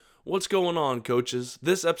What's going on, coaches?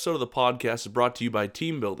 This episode of the podcast is brought to you by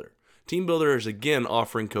Team Builder. Team Builder is again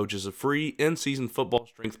offering coaches a free in-season football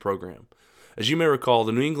strength program. As you may recall,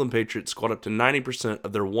 the New England Patriots squat up to 90%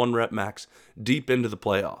 of their one-rep max deep into the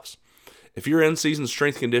playoffs. If your in-season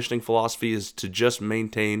strength conditioning philosophy is to just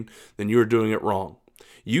maintain, then you are doing it wrong.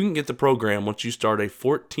 You can get the program once you start a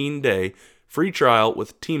 14-day free trial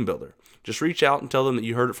with Team Builder. Just reach out and tell them that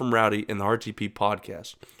you heard it from Rowdy in the RTP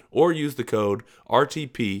podcast, or use the code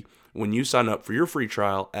RTP when you sign up for your free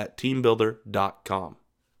trial at teambuilder.com.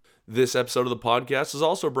 This episode of the podcast is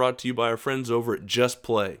also brought to you by our friends over at Just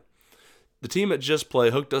Play. The team at Just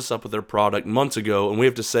Play hooked us up with their product months ago, and we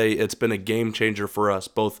have to say it's been a game changer for us,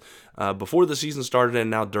 both before the season started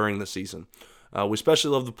and now during the season. We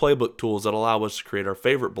especially love the playbook tools that allow us to create our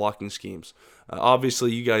favorite blocking schemes.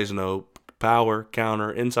 Obviously, you guys know power,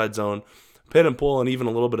 counter, inside zone, pin and pull, and even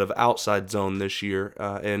a little bit of outside zone this year,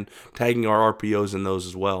 and tagging our RPOs in those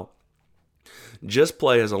as well. Just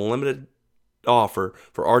Play has a limited offer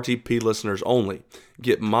for RTP listeners only.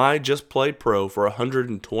 Get my Just Play Pro for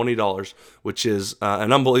 $120, which is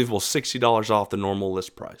an unbelievable $60 off the normal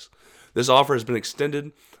list price. This offer has been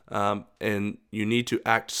extended, and you need to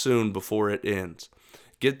act soon before it ends.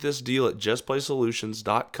 Get this deal at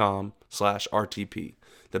justplaysolutions.com/RTP.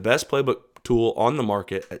 The best playbook tool on the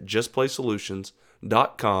market at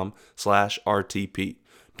justplaysolutions.com/RTP.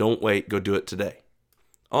 Don't wait, go do it today.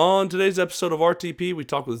 On today's episode of RTP, we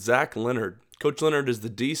talk with Zach Leonard. Coach Leonard is the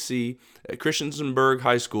DC at Christiansburg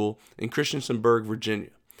High School in Christiansburg,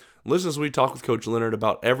 Virginia. Listen as we talk with Coach Leonard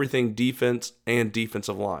about everything defense and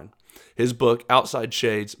defensive line. His book, Outside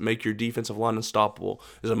Shades, Make Your Defensive Line Unstoppable,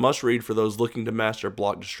 is a must-read for those looking to master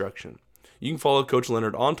block destruction. You can follow Coach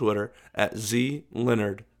Leonard on Twitter at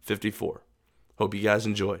ZLeonard54. Hope you guys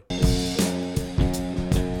enjoy.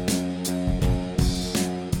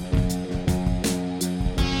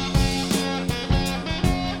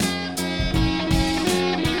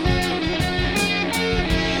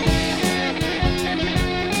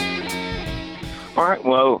 All right.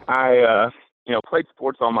 Well, I played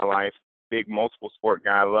sports all my life. Big multiple sport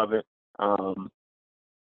guy. I love it.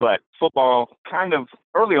 But football, kind of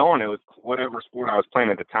early on, it was whatever sport I was playing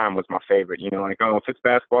at the time was my favorite. If it's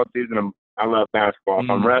basketball season, I love basketball. If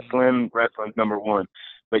I'm wrestling's number one.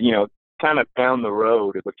 But kind of down the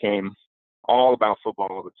road, it became all about football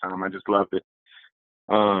all the time. I just loved it.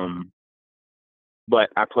 But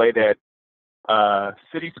I played at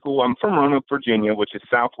city school. I'm from Roanoke, Virginia, which is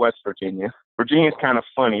Southwest Virginia. Virginia's kind of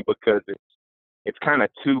funny because it's kind of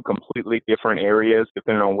two completely different areas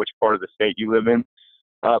depending on which part of the state you live in.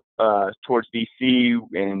 Up towards DC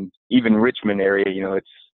and even Richmond area,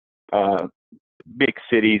 it's big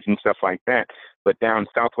cities and stuff like that. But down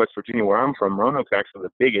Southwest Virginia, where I'm from, Roanoke's actually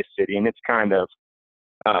the biggest city, and it's kind of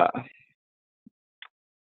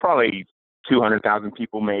probably 200,000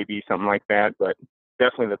 people, maybe something like that, but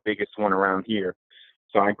definitely the biggest one around here.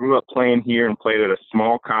 So I grew up playing here and played at a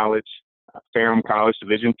small college, Ferrum College,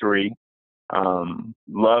 Division III.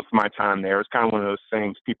 Loved my time there. It's kind of one of those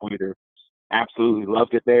things people either absolutely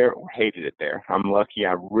loved it there or hated it there. I'm lucky.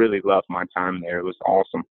 I really loved my time there. It was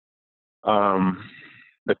awesome.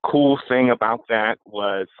 The cool thing about that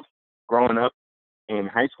was growing up in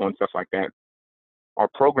high school and stuff like that, our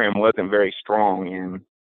program wasn't very strong, and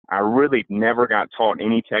I really never got taught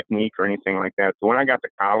any technique or anything like that. So when I got to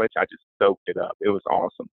college, I just soaked it up. It was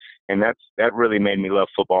awesome. And that really made me love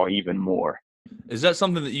football even more. Is that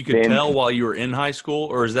something that you could tell while you were in high school,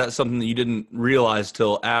 or is that something that you didn't realize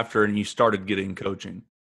till after and you started getting coaching?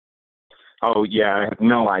 Oh, yeah, I have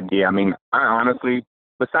no idea. I mean, I honestly,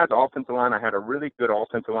 besides offensive line, I had a really good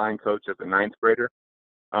offensive line coach as a ninth grader.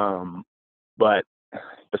 But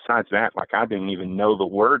besides that, I didn't even know the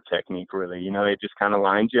word technique really. They just kind of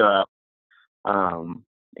lined you up,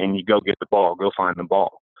 and you go get the ball, go find the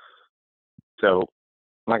ball. So,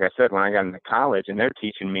 like I said, when I got into college and they're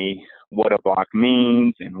teaching me what a block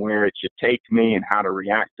means and where it should take me and how to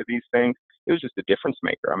react to these things, it was just a difference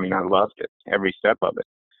maker. I mean, I loved it, every step of it.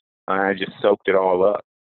 I just soaked it all up.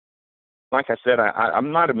 Like I said, I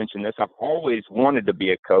might have mentioned this. I've always wanted to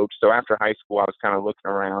be a coach. So after high school, I was kind of looking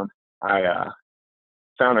around. I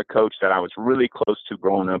found a coach that I was really close to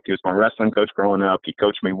growing up. He was my wrestling coach growing up. He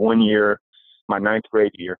coached me 1 year, my ninth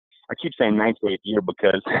grade year. I keep saying ninth grade year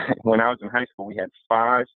because when I was in high school, we had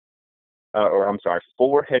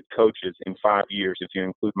four head coaches in 5 years if you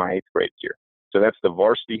include my eighth grade year. So that's the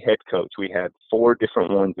varsity head coach. We had four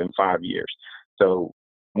different ones in 5 years. So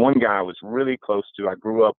one guy I was really close to, I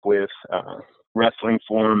grew up with wrestling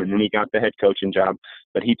for him, and then he got the head coaching job,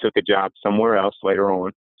 but he took a job somewhere else later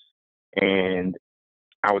on. And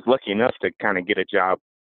I was lucky enough to kind of get a job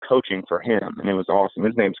coaching for him, and it was awesome.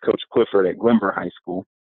 His name's Coach Clifford at Glenver High School,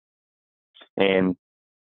 and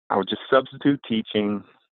I was just substitute teaching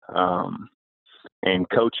and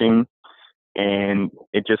coaching, and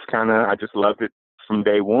it just I just loved it from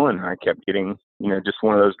day one. I kept getting, just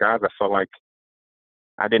one of those guys. I felt like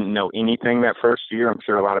I didn't know anything that first year. I'm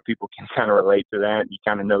sure a lot of people can kind of relate to that. You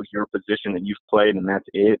kind of know your position that you've played, and that's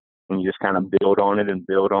it. And you just kind of build on it and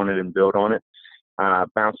build on it and build on it.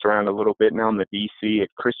 Bounced around a little bit now in the DC at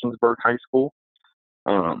Christiansburg High School.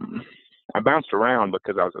 I bounced around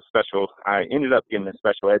because I ended up getting a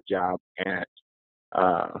special ed job at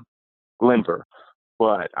Glenver,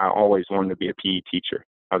 but I always wanted to be a PE teacher.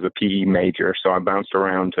 I was a PE major, so I bounced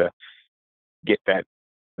around to get that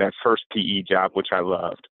first PE job, which I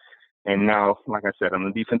loved. And now, like I said, I'm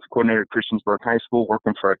the defensive coordinator at Christiansburg High School,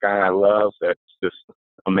 working for a guy I love. That's just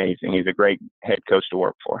amazing. He's a great head coach to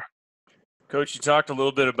work for. Coach, you talked a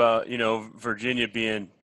little bit about, Virginia being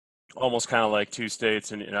almost kind of like two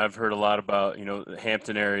states, and I've heard a lot about, the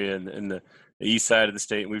Hampton area and the east side of the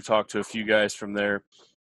state, and we've talked to a few guys from there.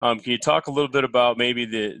 Can you talk a little bit about maybe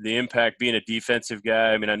the impact being a defensive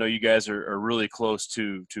guy? I mean, I know you guys are really close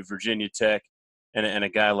to Virginia Tech and a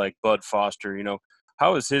guy like Bud Foster.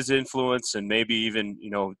 How is his influence, and maybe even,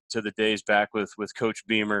 to the days back with Coach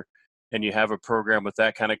Beamer, and you have a program with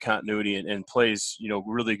that kind of continuity and plays,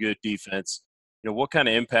 really good defense. What kind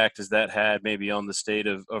of impact has that had maybe on the state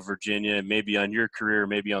of Virginia, and maybe on your career,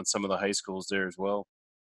 maybe on some of the high schools there as well?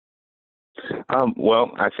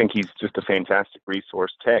 Well, I think he's just a fantastic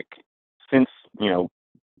resource. Tech, since,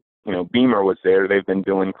 Beamer was there, they've been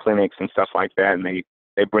doing clinics and stuff like that, and they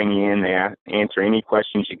bring you in, they answer any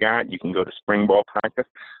questions you got. You can go to spring ball practice.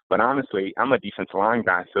 But honestly, I'm a defensive line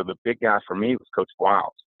guy, so the big guy for me was Coach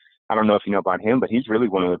Wiles. I don't know if you know about him, but he's really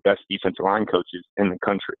one of the best defensive line coaches in the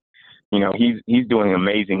country. He's doing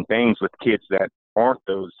amazing things with kids that aren't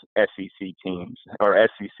those SEC teams or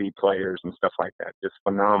SEC players and stuff like that. Just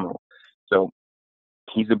phenomenal. So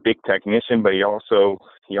he's a big technician, but he also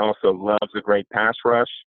loves a great pass rush.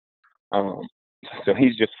 So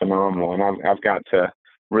he's just phenomenal, and I've got to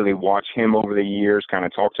really watch him over the years, kind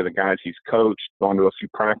of talk to the guys he's coached, gone to a few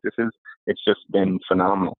practices. It's just been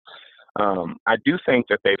phenomenal. I do think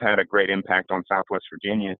that they've had a great impact on Southwest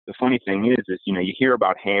Virginia. The funny thing is, you hear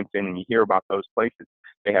about Hampton and you hear about those places.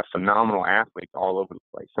 They have phenomenal athletes all over the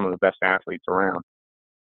place, some of the best athletes around.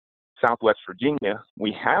 Southwest Virginia,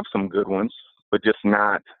 we have some good ones, but just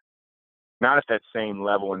not at that same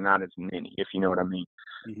level and not as many, if you know what I mean.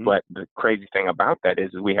 Mm-hmm. But the crazy thing about that is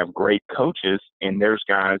we have great coaches, and there's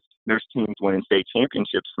teams winning state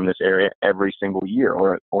championships from this area every single year,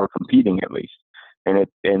 or competing at least. And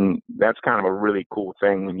that's kind of a really cool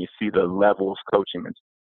thing when you see the level of coaching that's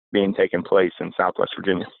being taken place in Southwest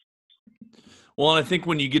Virginia. Well, and I think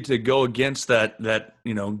when you get to go against that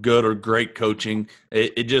good or great coaching,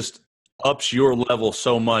 it just ups your level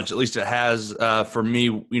so much. At least it has for me,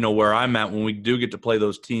 where I'm at, when we do get to play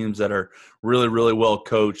those teams that are really, really well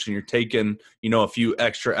coached, and you're taking, a few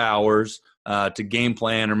extra hours to game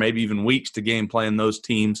plan, or maybe even weeks to game plan those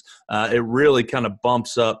teams. It really kind of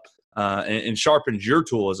bumps up and sharpens your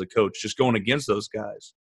tool as a coach, just going against those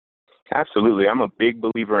guys. Absolutely. I'm a big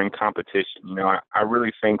believer in competition. I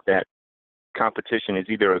really think that competition is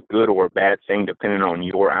either a good or a bad thing depending on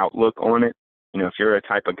your outlook on it. If you're a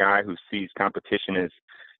type of guy who sees competition as,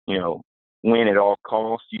 win at all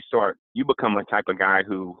costs, you become a type of guy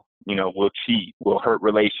who, will cheat, will hurt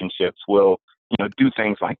relationships, will, do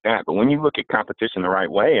things like that. But when you look at competition the right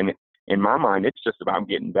way, and in my mind, it's just about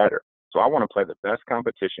getting better. So I want to play the best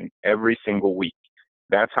competition every single week.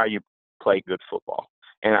 That's how you play good football.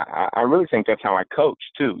 And I really think that's how I coach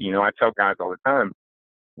too. I tell guys all the time,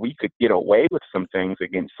 we could get away with some things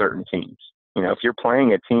against certain teams. If you're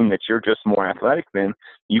playing a team that you're just more athletic than,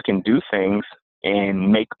 you can do things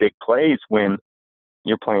and make big plays when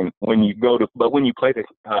you go to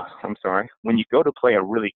play a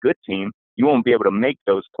really good team, you won't be able to make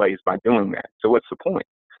those plays by doing that. So what's the point?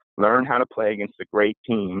 Learn how to play against the great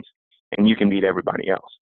teams, and you can beat everybody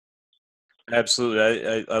else.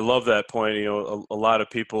 Absolutely. I love that point. A lot of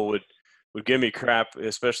people would give me crap,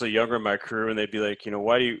 especially younger in my career, and they'd be like,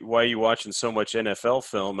 why are you watching so much NFL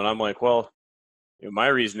film? And I'm like, well, my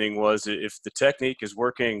reasoning was, if the technique is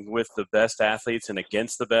working with the best athletes and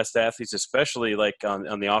against the best athletes, especially like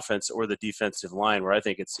on the offense or the defensive line, where I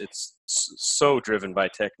think it's so driven by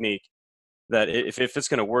technique, that if it's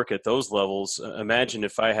going to work at those levels, imagine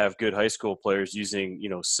if I have good high school players using,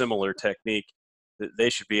 similar technique, that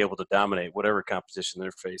they should be able to dominate whatever competition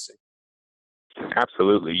they're facing.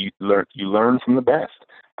 Absolutely. You learn from the best.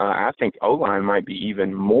 I think O-line might be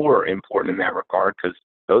even more important in that regard, because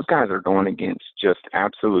those guys are going against just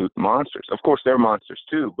absolute monsters. Of course, they're monsters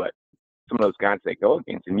too, but some of those guys they go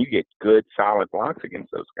against, and you get good, solid blocks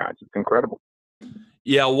against those guys. It's incredible.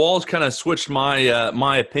 Yeah, Walls kind of switched my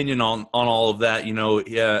my opinion on all of that.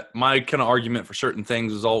 Yeah, my kind of argument for certain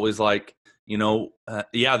things is always like,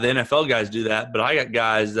 yeah, the NFL guys do that, but I got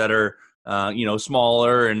guys that are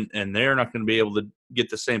smaller and they're not going to be able to get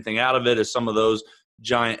the same thing out of it as some of those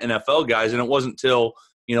giant NFL guys. And it wasn't till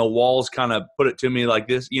Walls kind of put it to me like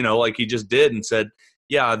this, like he just did, and said,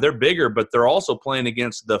 yeah, they're bigger, but they're also playing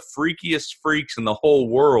against the freakiest freaks in the whole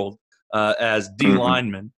world as D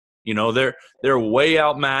linemen. They're way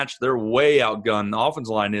outmatched. They're way outgunned. The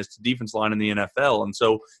offensive line is to defense line in the NFL. And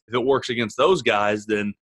so if it works against those guys,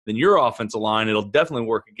 then your offensive line, it'll definitely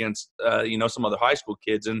work against, some other high school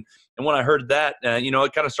kids. And when I heard that,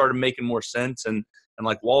 it kind of started making more sense. And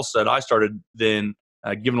like Wall said, I started then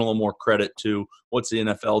giving a little more credit to what's the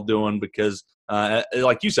NFL doing because,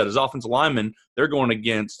 like you said, as offensive linemen, they're going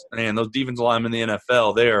against, those defensive linemen in the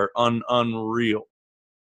NFL, they are unreal.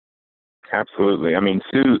 Absolutely. I mean,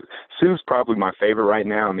 Sue's probably my favorite right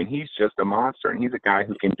now. I mean, he's just a monster, and he's a guy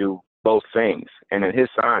who can do both things. And at his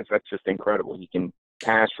size, that's just incredible. He can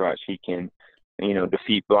pass rush. He can,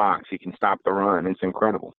 defeat blocks. He can stop the run. It's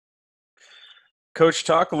incredible. Coach,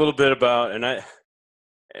 talk a little bit about,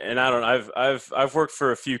 I've worked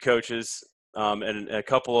for a few coaches, and a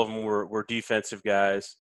couple of them were defensive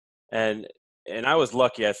guys, and I was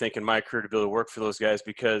lucky, I think, in my career to be able to work for those guys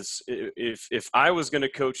because if I was going to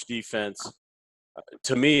coach defense,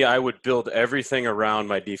 to me, I would build everything around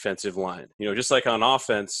my defensive line. Just like on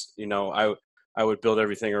offense, I would build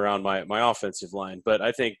everything around my offensive line. But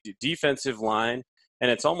I think defensive line,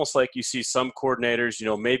 and it's almost like you see some coordinators,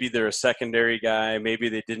 maybe they're a secondary guy, maybe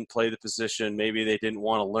they didn't play the position, maybe they didn't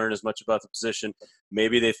want to learn as much about the position,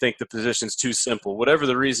 maybe they think the position's too simple, whatever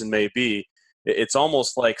the reason may be. It's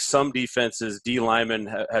almost like some defenses, D linemen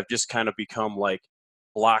have just kind of become like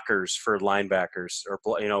blockers for linebackers,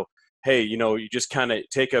 or hey, you just kind of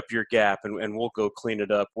take up your gap and we'll go clean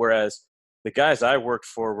it up. Whereas the guys I worked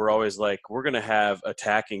for were always like, we're going to have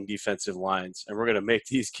attacking defensive lines, and we're going to make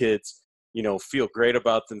these kids, feel great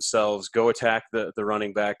about themselves, go attack the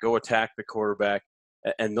running back, go attack the quarterback.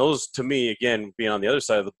 And those, to me, again, being on the other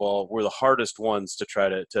side of the ball, were the hardest ones to try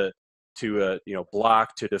to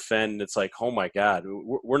block, to defend. It's like, oh my God,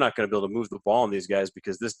 we're not going to be able to move the ball on these guys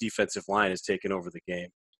because this defensive line has taken over the game.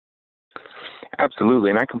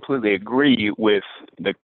 Absolutely, and I completely agree with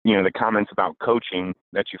the comments about coaching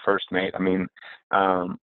that you first made. I mean,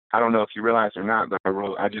 I don't know if you realize or not, but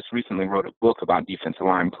I just recently wrote a book about defensive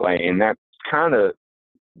line play, and that's kind of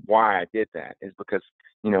why I did that, is because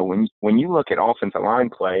when you look at offensive line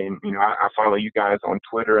play, and I follow you guys on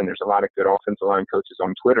Twitter, and there's a lot of good offensive line coaches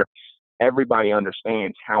on Twitter. Everybody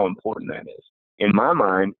understands how important that is. In my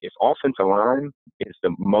mind, if offensive line is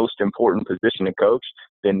the most important position to coach,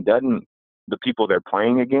 then doesn't the people they're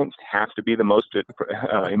playing against have to be the most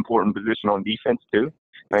important position on defense too?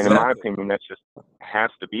 And in my opinion, that's just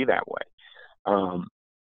has to be that way.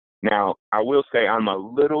 Now, I will say I'm a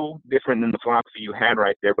little different than the philosophy you had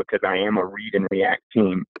right there because I am a read and react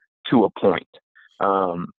team to a point.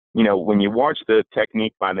 When you watch the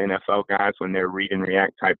technique by the NFL guys, when they're read and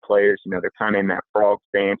react type players, they're kind of in that frog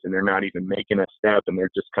stance and they're not even making a step and they're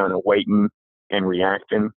just kind of waiting and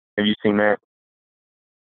reacting. Have you seen that?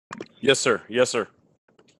 Yes, sir. Yes, sir.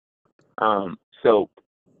 So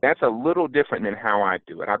that's a little different than how I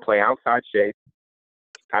do it. I play outside shades.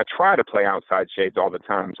 I try to play outside shades all the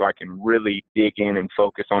time so I can really dig in and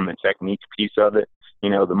focus on the technique piece of it.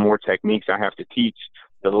 The more techniques I have to teach,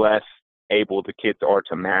 the less able the kids are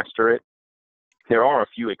to master it. There are a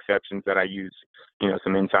few exceptions that I use,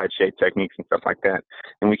 some inside shade techniques and stuff like that,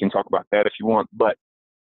 and we can talk about that if you want. But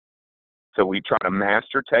so we try to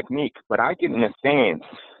master technique, but I get in a stance.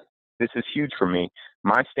 This is huge for me.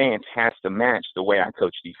 My stance has to match the way I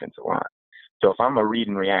coach defensive line. So if I'm a read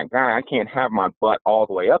and react guy, I can't have my butt all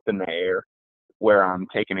the way up in the air where I'm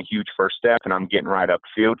taking a huge first step and I'm getting right up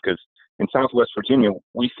field, because in Southwest Virginia,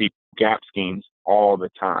 we see gap schemes all the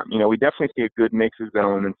time. We definitely see a good mix of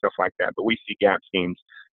zone and stuff like that, but we see gap schemes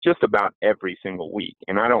just about every single week.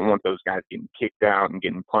 And I don't want those guys getting kicked out and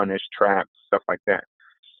getting punished, trapped, stuff like that.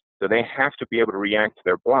 So they have to be able to react to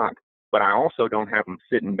their block, but I also don't have them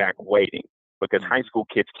sitting back waiting, because high school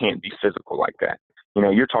kids can't be physical like that.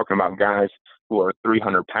 You're talking about guys who are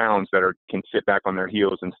 300 pounds that can sit back on their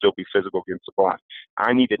heels and still be physical against the block.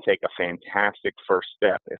 I need to take a fantastic first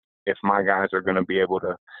step if my guys are going to be able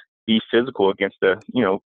to be physical against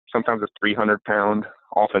sometimes a 300-pound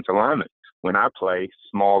offensive lineman when I play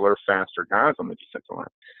smaller, faster guys on the defensive line.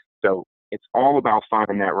 So it's all about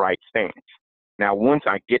finding that right stance. Now, once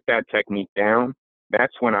I get that technique down,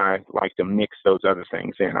 that's when I like to mix those other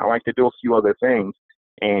things in. I like to do a few other things.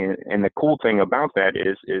 And the cool thing about that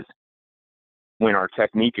is when our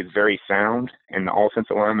technique is very sound and the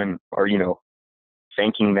offensive linemen are,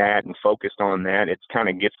 thinking that and focused on that, it kind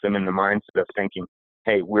of gets them in the mindset of thinking,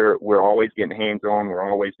 hey, we're always getting hands on, we're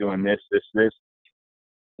always doing this.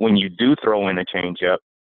 When you do throw in a change up,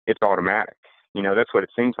 it's automatic. That's what it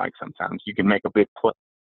seems like sometimes. You can make a big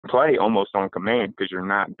play almost on command because you're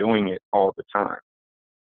not doing it all the time.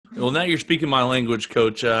 Well, now you're speaking my language,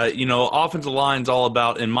 Coach. Offensive line's all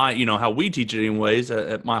about, in my, how we teach it anyways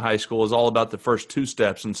at my high school, is all about the first two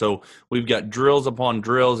steps. And so we've got drills upon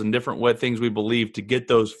drills and different things we believe to get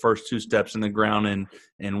those first two steps in the ground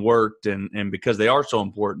and worked, and because they are so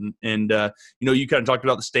important. And, you kind of talked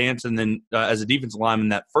about the stance, and then as a defensive lineman,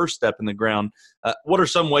 that first step in the ground. What are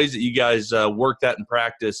some ways that you guys work that in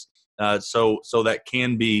practice so that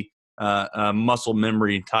can be a muscle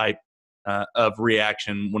memory type of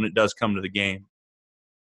reaction when it does come to the game?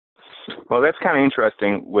 Well, that's kind of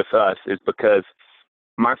interesting with us, is because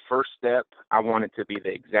my first step, I want it to be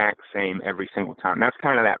the exact same every single time. That's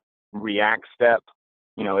kind of that react step.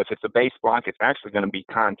 If it's a base block, it's actually going to be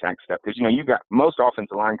contact step, because you got most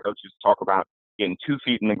offensive line coaches talk about getting 2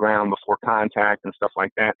 feet in the ground before contact and stuff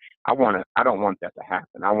like that. I don't want that to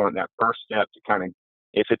happen. I want that first step to kind of,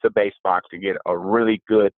 if it's a base block, to get a really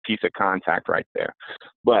good piece of contact right there.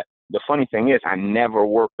 But the funny thing is, I never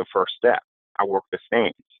work the first step. I work the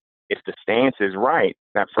stance. If the stance is right,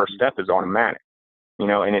 that first step is automatic.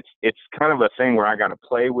 And it's kind of a thing where I got to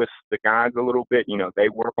play with the guys a little bit. They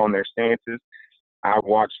work on their stances. I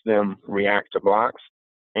watch them react to blocks.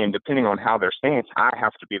 And depending on how their stance, I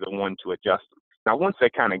have to be the one to adjust them. Now, once they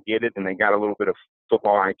kind of get it and they got a little bit of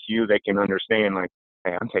football IQ, they can understand, like,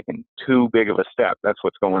 hey, I'm taking too big of a step. That's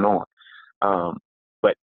what's going on.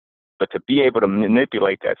 But to be able to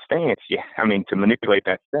manipulate that stance, to manipulate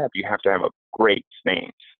that step, you have to have a great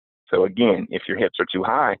stance. So again, if your hips are too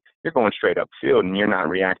high, you're going straight upfield and you're not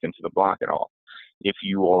reacting to the block at all. If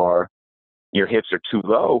your hips are too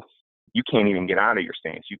low, you can't even get out of your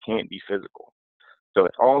stance. You can't be physical. So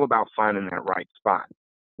it's all about finding that right spot.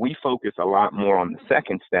 We focus a lot more on the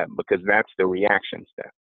second step because that's the reaction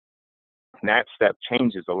step. That step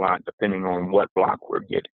changes a lot depending on what block we're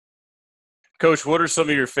getting. Coach, what are some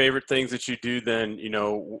of your favorite things that you do then,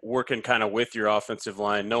 working kind of with your offensive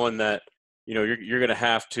line, knowing that, you're going to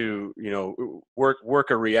have to,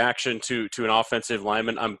 work a reaction to an offensive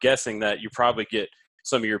lineman? I'm guessing that you probably get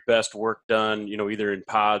some of your best work done, either in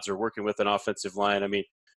pods or working with an offensive line. I mean,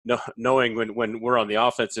 knowing when we're on the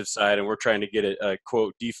offensive side and we're trying to get a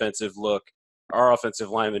quote defensive look, our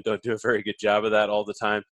offensive linemen don't do a very good job of that all the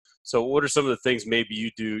time. So what are some of the things maybe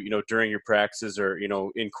you do, during your practices or,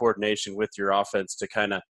 in coordination with your offense to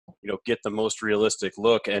kind of, get the most realistic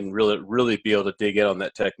look and really be able to dig in on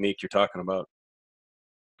that technique you're talking about?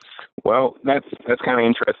 Well, that's kind of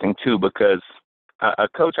interesting too, because a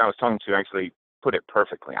coach I was talking to actually put it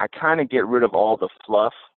perfectly. I kind of get rid of all the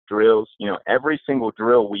fluff drills. Every single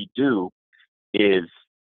drill we do is,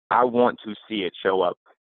 I want to see it show up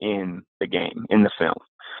in the game, in the film.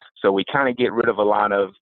 So we kind of get rid of a lot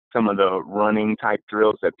of some of the running type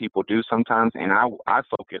drills that people do sometimes, and I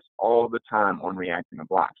focus all the time on reacting to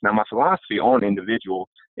blocks. Now, my philosophy on individual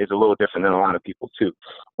is a little different than a lot of people too.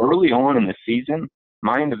 Early on in the season,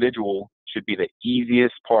 my individual should be the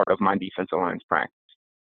easiest part of my defensive line's practice.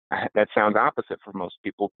 That sounds opposite for most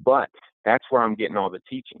people, but that's where I'm getting all the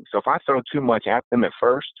teaching. So if I throw too much at them at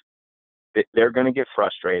first, they're going to get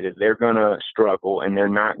frustrated, they're going to struggle, and they're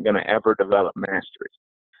not going to ever develop mastery.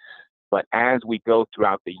 But as we go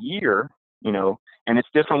throughout the year, and it's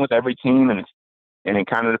different with every team, and it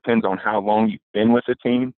kind of depends on how long you've been with the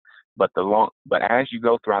team. But as you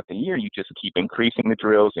go throughout the year, you just keep increasing the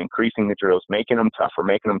drills, making them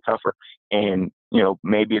tougher. And,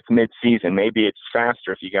 maybe it's mid-season, maybe it's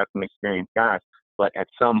faster if you got some experienced guys. But at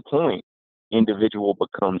some point, individual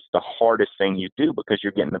becomes the hardest thing you do because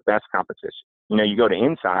you're getting the best competition. You go to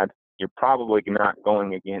inside, you're probably not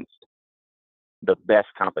going against the best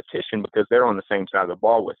competition because they're on the same side of the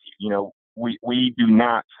ball with you. We do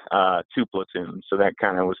not two platoons, so that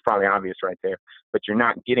kind of was probably obvious right there. But you're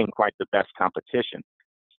not getting quite the best competition.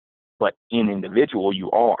 But in individual, you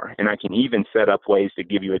are. And I can even set up ways to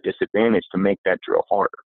give you a disadvantage to make that drill harder.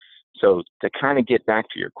 So to kind of get back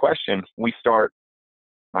to your question, we start,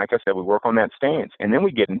 like I said, we work on that stance, and then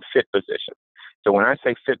we get in fit position. So when I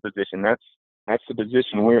say fit position, that's the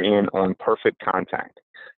position we're in on perfect contact.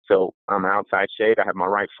 So I'm outside shade. I have my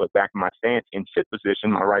right foot back in my stance. In fit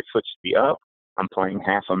position, my right foot should be up. I'm playing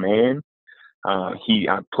half a man. I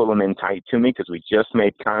pull him in tight to me because we just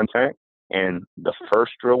made contact. And the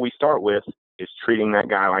first drill we start with is treating that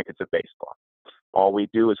guy like it's a baseball. All we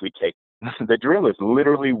do is we take – the drill is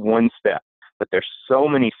literally one step, but there's so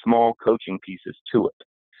many small coaching pieces to it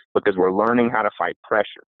because we're learning how to fight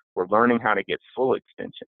pressure. We're learning how to get full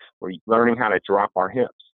extension. We're learning how to drop our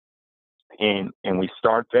hips. And we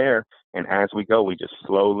start there, and as we go, we just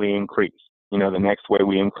slowly increase. You know, the next way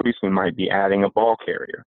we increase, we might be adding a ball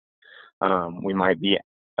carrier. We might be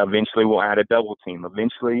 – eventually we'll add a double team.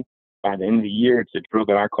 Eventually, by the end of the year, it's a drill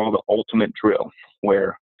that I call the ultimate drill,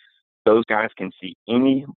 where those guys can see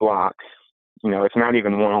any block. You know, it's not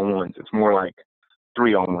even one-on-ones. It's more like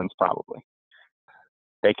three-on-ones probably.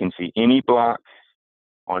 They can see any block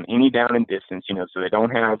on any down and distance, you know, so they don't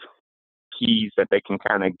have keys that they can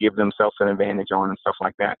kind of give themselves an advantage on and stuff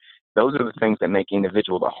like that. Those are the things that make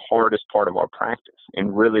individual the hardest part of our practice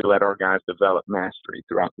and really let our guys develop mastery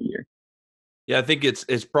throughout the year. Yeah, I think it's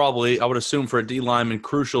probably, I would assume for a D lineman,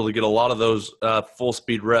 crucial to get a lot of those full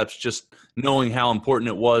speed reps, just knowing how important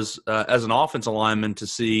it was as an offensive lineman to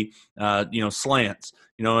see, slants,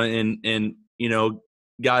 and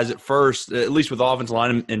guys at first, at least with offensive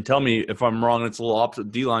line, and tell me if I'm wrong, it's a little opposite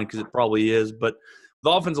of D line because it probably is, but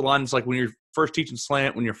with offensive line, it's like when you're first teaching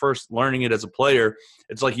slant, when you're first learning it as a player,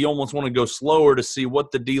 it's like you almost want to go slower to see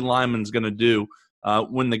what the D lineman's going to do.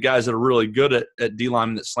 When the guys that are really good at D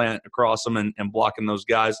lineman that slant across them and blocking those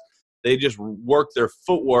guys, they just work their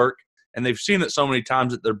footwork, and they've seen it so many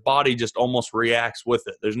times that their body just almost reacts with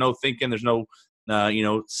it. There's no thinking, there's no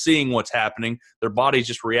seeing what's happening. Their body's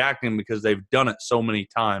just reacting because they've done it so many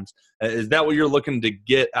times. Is that what you're looking to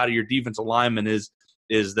get out of your defensive lineman? Is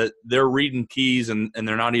that they're reading keys and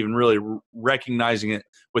they're not even really recognizing it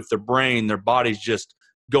with their brain? Their body's just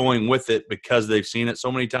going with it because they've seen it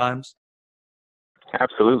so many times?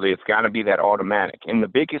 Absolutely. It's got to be that automatic. And the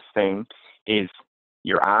biggest thing is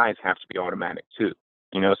your eyes have to be automatic too.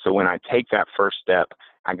 So when I take that first step,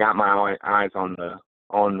 I got my eyes on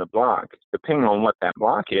the block. Depending on what that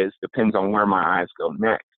block is, depends on where my eyes go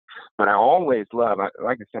next. But I always love,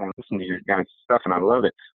 like I said, I listen to your guys' stuff and I love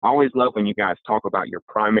it. I always love when you guys talk about your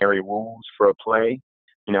primary rules for a play,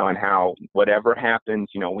 and how whatever happens,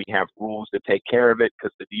 we have rules to take care of it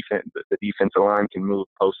because the defensive line can move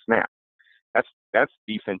post-snap. That's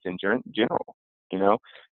defense in general.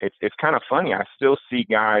 It's kind of funny. I still see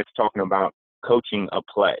guys talking about coaching a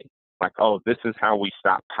play, like, oh, this is how we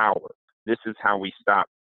stop power. This is how we stop,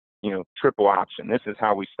 triple option. This is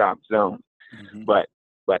how we stop zone. Mm-hmm. But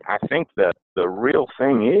I think the real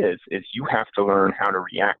thing is you have to learn how to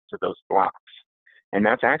react to those blocks. And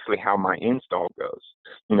that's actually how my install goes.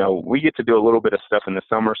 We get to do a little bit of stuff in the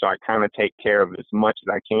summer, so I kind of take care of as much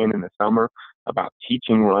as I can in the summer about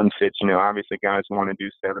teaching run fits. Obviously guys want to do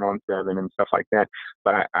 7-on-7 and stuff like that,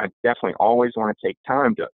 but I definitely always want to take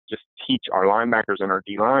time to just teach our linebackers and our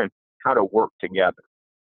D-line how to work together.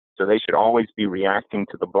 So they should always be reacting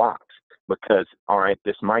to the blocks because, all right,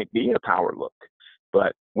 this might be a power look,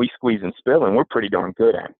 but we squeeze and spill and we're pretty darn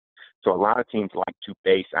good at it. So a lot of teams like to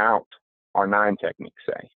base out our 9 technique,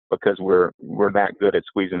 say, because we're that good at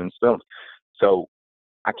squeezing and spilling. So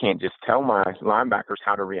I can't just tell my linebackers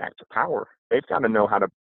how to react to power. They've got to know how to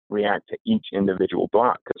react to each individual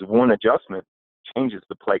block because one adjustment changes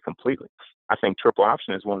the play completely. I think triple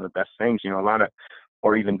option is one of the best things,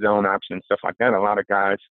 or even zone option and stuff like that. A lot of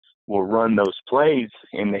guys will run those plays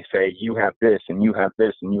and they say, you have this and you have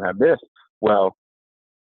this and you have this. Well,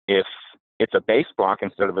 if it's a base block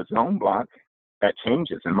instead of a zone block, that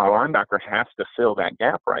changes. And my linebacker has to fill that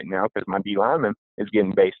gap right now because my D lineman is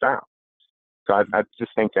getting based out. So I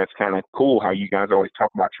just think that's kind of cool how you guys always talk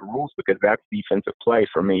about your rules because that's defensive play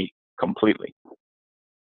for me completely.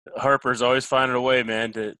 Harper's always finding a way,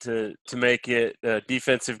 man, to make it a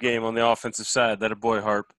defensive game on the offensive side. That a boy,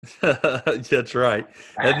 Harp. That's right,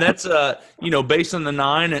 and that's based on the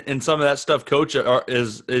 9 and some of that stuff. Coach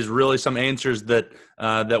is really some answers that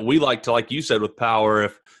we like to, like you said, with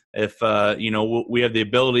power. If we have the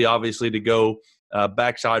ability, obviously, to go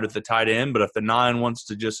backside with the tight end, but if the 9 wants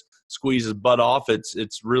to just squeeze his butt off,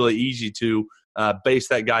 it's really easy to base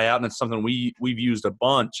that guy out, and it's something we've used a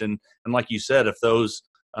bunch. And like you said, if those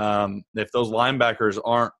linebackers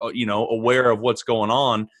aren't aware of what's going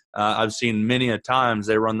on, I've seen many a times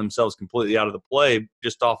they run themselves completely out of the play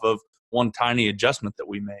just off of one tiny adjustment that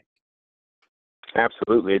we make.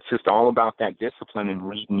 Absolutely. It's just all about that discipline and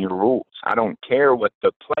reading your rules. I don't care what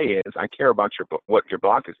the play is. I care about what your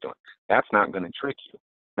block is doing. That's not going to trick you.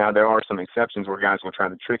 Now, there are some exceptions where guys will try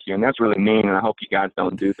to trick you, and that's really mean, and I hope you guys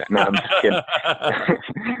don't do that. No, I'm just kidding.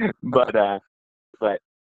 But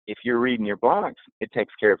if you're reading your blocks, it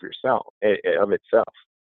takes care of itself.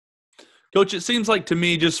 Coach, it seems like to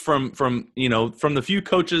me, just from from the few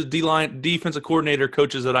coaches, D-line, defensive coordinator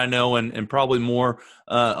coaches that I know, and probably more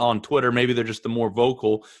on Twitter, maybe they're just the more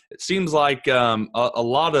vocal. It seems like a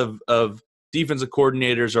lot of defensive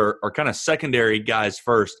coordinators are kind of secondary guys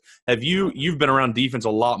first. You've been around defense a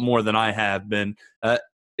lot more than I have been?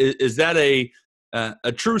 Is that a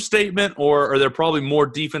true statement, or are there probably more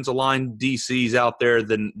defensive line DCs out there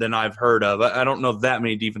than I've heard of? I don't know that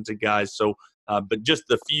many defensive guys, so but just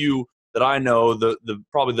the few that I know, the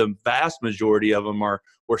probably the vast majority of them were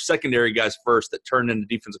secondary guys first that turned into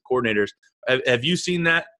defensive coordinators. Have you seen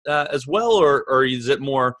that as well, or is it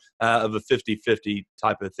more of a 50-50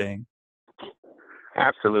 type of thing?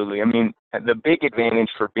 Absolutely. I mean, the big advantage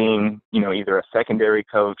for being, either a secondary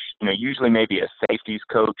coach, usually maybe a safeties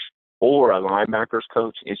coach or a linebackers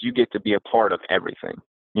coach, is you get to be a part of everything.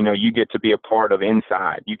 You get to be a part of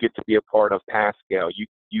inside. You get to be a part of pass scale.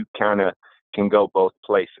 You kind of can go both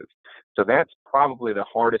places. So that's probably the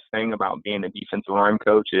hardest thing about being a defensive line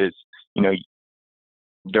coach is,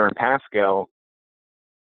 during pass scale,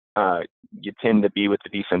 you tend to be with the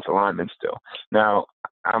defensive linemen still. Now,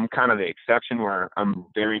 I'm kind of the exception where I'm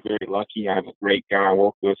very, very lucky. I have a great guy I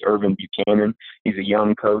work with, Irvin Buchanan. He's a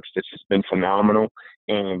young coach that's just been phenomenal,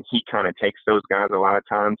 and he kind of takes those guys a lot of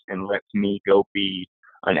times and lets me go be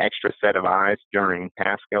an extra set of eyes during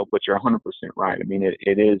pass scale. But you're 100% right. I mean,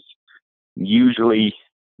 it is usually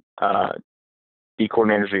D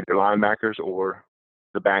coordinators, either linebackers or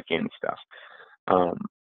the back end stuff.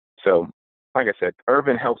 So, like I said,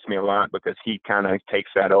 Irvin helps me a lot because he kind of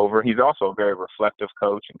takes that over. He's also a very reflective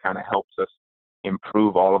coach and kind of helps us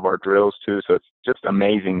improve all of our drills too. So it's just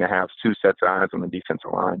amazing to have two sets of eyes on the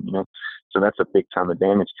defensive line, So that's a big time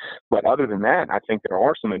advantage. But other than that, I think there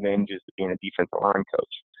are some advantages to being a defensive line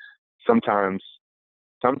coach. Sometimes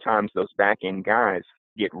those back end guys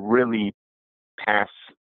get really pass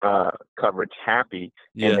coverage happy,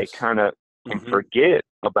 and they kind of can forget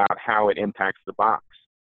about how it impacts the box.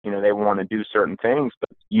 They want to do certain things, but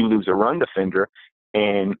you lose a run defender.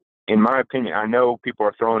 And in my opinion, I know people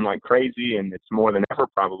are throwing like crazy, and it's more than ever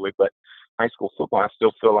probably, but high school football, I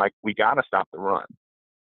still feel like we got to stop the run.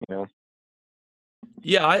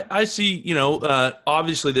 Yeah, I see.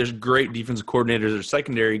 Obviously, there's great defensive coordinators or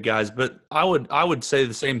secondary guys, but I would say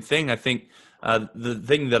the same thing. I think the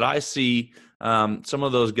thing that I see some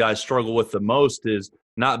of those guys struggle with the most is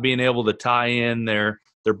not being able to tie in their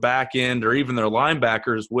back end or even their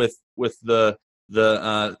linebackers with the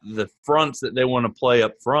fronts that they want to play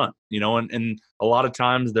up front. And a lot of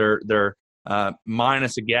times they're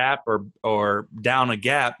minus a gap or down a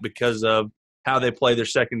gap because of how they play their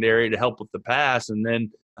secondary to help with the pass, and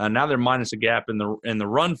then now they're minus a gap in the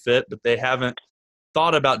run fit, but they haven't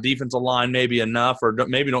thought about defensive line maybe enough, or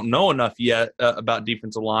maybe don't know enough yet about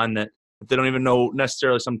defensive line that they don't even know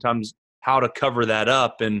necessarily sometimes how to cover that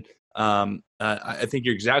up. And I think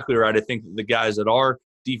you're exactly right. I think the guys that are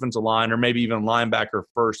defensive line or maybe even linebacker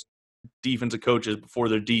first defensive coaches before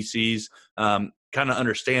their DCs kind of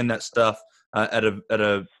understand that stuff at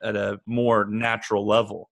a more natural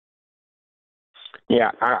level.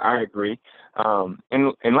 Yeah, I agree.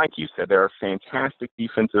 And like you said, there are fantastic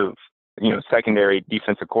defensive, secondary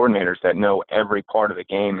defensive coordinators that know every part of the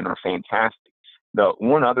game and are fantastic. The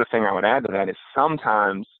one other thing I would add to that is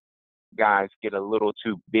sometimes guys get a little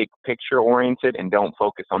too big picture oriented and don't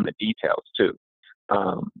focus on the details too.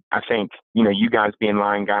 I think, you guys being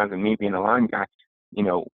line guys and me being a line guy,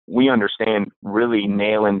 we understand really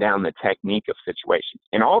nailing down the technique of situations,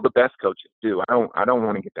 and all the best coaches do. I don't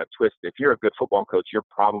want to get that twisted. If you're a good football coach, you're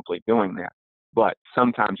probably doing that. But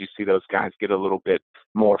sometimes you see those guys get a little bit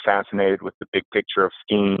more fascinated with the big picture of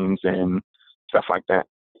schemes and stuff like that.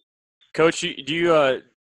 Coach,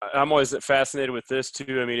 I'm always fascinated with this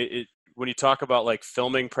too. I mean, when you talk about like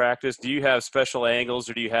filming practice, do you have special angles,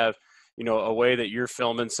 or do you have, a way that you're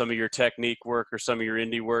filming some of your technique work or some of your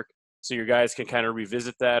indie work, so your guys can kind of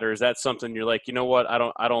revisit that? Or is that something you're like, what,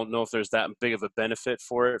 I don't know if there's that big of a benefit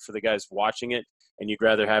for the guys watching it, and you'd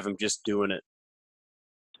rather have them just doing it?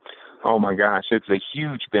 Oh my gosh, it's a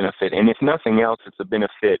huge benefit. And if nothing else, it's a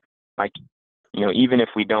benefit. Like, even if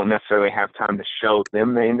we don't necessarily have time to show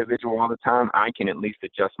them the individual all the time, I can at least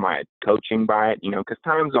adjust my coaching by it, because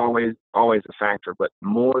time's always a factor. But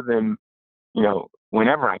more than,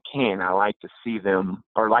 whenever I can, I like to see them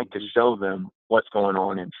or like to show them what's going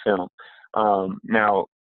on in film. Now,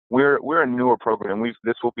 we're a newer program.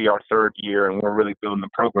 This will be our third year, and we're really building the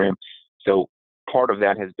program. So part of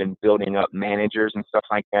that has been building up managers and stuff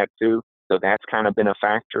like that too. So that's kind of been a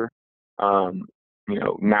factor.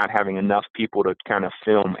 not having enough people to kind of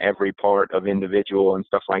film every part of individual and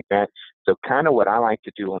stuff like that. So kind of what I like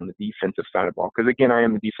to do on the defensive side of the ball, because again, I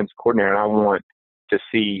am the defensive coordinator and I want to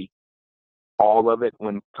see all of it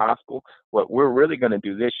when possible. What we're really going to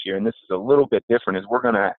do this year, and this is a little bit different, is we're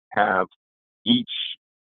going to have each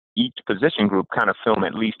position group kind of film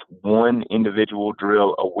at least one individual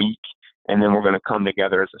drill a week, and then we're going to come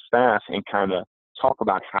together as a staff and kind of talk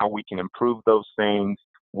about how we can improve those things,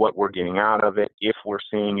 what we're getting out of it, if we're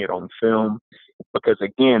seeing it on film. Because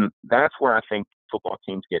again, that's where I think football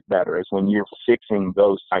teams get better, is when you're fixing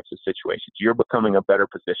those types of situations. You're becoming a better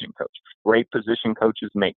position coach. Great position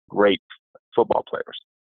coaches make great football players.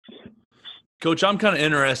 Coach, I'm kind of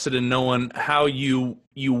interested in knowing how you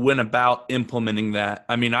went about implementing that.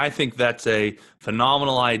 I mean, I think that's a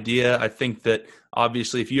phenomenal idea. I think that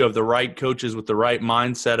obviously if you have the right coaches with the right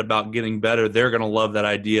mindset about getting better, they're going to love that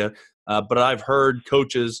idea. But I've heard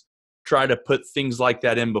coaches try to put things like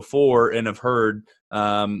that in before, and have heard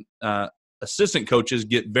assistant coaches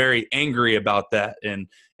get very angry about that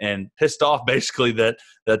and pissed off basically that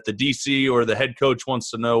the DC or the head coach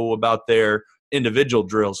wants to know about their individual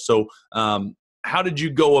drills. So how did you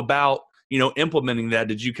go about, implementing that?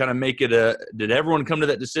 Did you kind of make it did everyone come to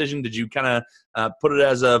that decision? Did you kind of put it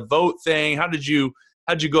as a vote thing? How'd you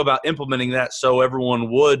go about implementing that so everyone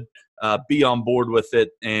would be on board with it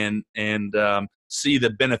and see the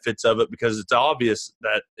benefits of it? Because it's obvious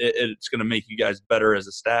that it's going to make you guys better as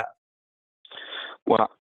a staff. Well,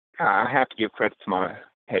 I have to give credit to my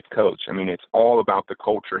head coach. I mean, it's all about the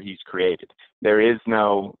culture he's created. There is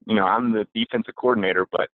no, I'm the defensive coordinator,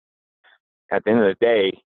 but at the end of the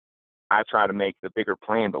day, I try to make the bigger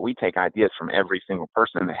plan, but we take ideas from every single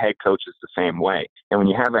person, and the head coach is the same way. And when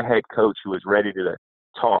you have a head coach who is ready to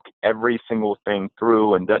talk every single thing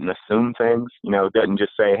through and doesn't assume things, doesn't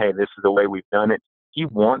just say, hey, this is the way we've done it. He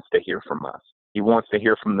wants to hear from us. He wants to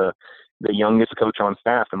hear from the youngest coach on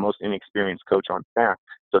staff, the most inexperienced coach on staff.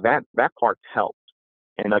 So that part's helped.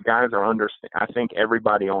 And the guys I think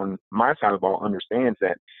everybody on my side of the ball understands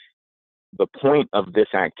that the point of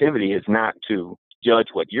this activity is not to judge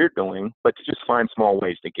what you're doing, but to just find small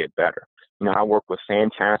ways to get better. I work with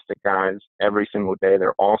fantastic guys every single day.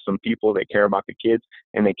 They're awesome people. They care about the kids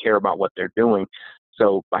and they care about what they're doing.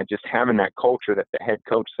 So by just having that culture that the head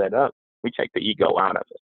coach set up, we take the ego out of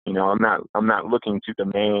it. I'm not looking to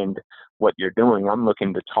demand what you're doing. I'm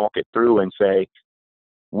looking to talk it through and say,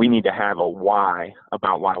 we need to have a why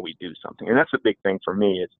about why we do something. And that's a big thing for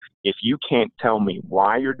me, is if you can't tell me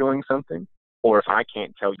why you're doing something, or if I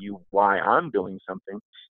can't tell you why I'm doing something,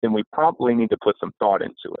 then we probably need to put some thought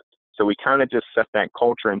into it. So we kind of just set that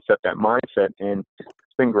culture and set that mindset, and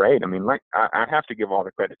it's been great. I mean, I have to give all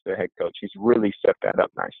the credit to the head coach. He's really set that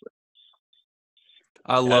up nicely.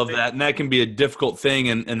 I love that. And that can be a difficult thing.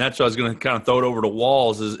 And that's what I was going to kind of throw it over to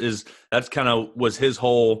Walls is that's kind of was his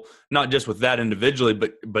whole, not just with that individually,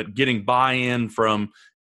 but getting buy-in from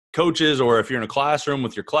coaches, or if you're in a classroom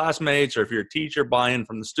with your classmates, or if you're a teacher, buy-in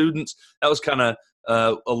from the students. That was kind of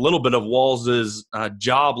a little bit of Walls's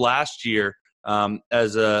job last year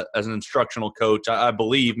as an instructional coach. I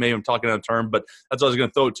believe, maybe I'm talking out of term, but that's what I was going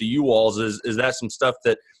to throw it to you, Walls. Is that some stuff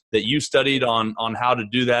that you studied on how to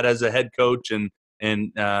do that as a head coach and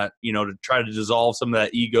to try to dissolve some of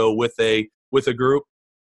that ego with a group?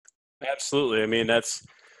 Absolutely. I mean,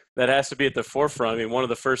 that has to be at the forefront. I mean, one of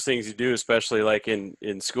the first things you do, especially like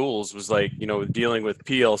in schools, was like, dealing with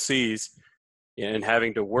PLCs and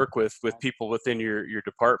having to work with people within your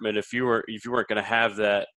department. If you weren't going to have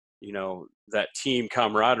that, that team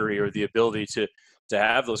camaraderie or the ability to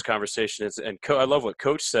have those conversations. And I love what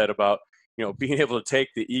Coach said about, being able to take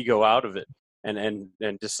the ego out of it. And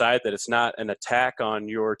decide that it's not an attack on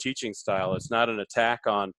your teaching style. It's not an attack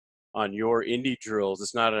on your indie drills.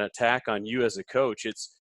 It's not an attack on you as a coach.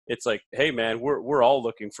 It's like, hey man, we're all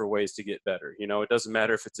looking for ways to get better. It doesn't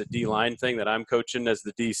matter if it's a D-line thing that I'm coaching as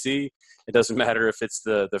the DC. It doesn't matter if it's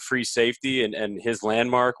the free safety and his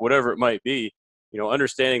landmark, whatever it might be.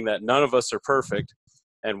 Understanding that none of us are perfect,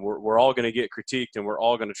 and we're all going to get critiqued, and we're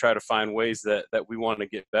all going to try to find ways that we want to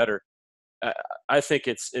get better. I think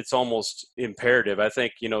it's almost imperative. I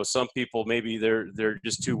think, some people, maybe they're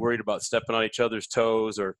just too worried about stepping on each other's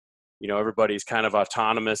toes, or, everybody's kind of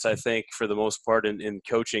autonomous, I think, for the most part in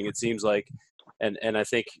coaching, it seems like. And I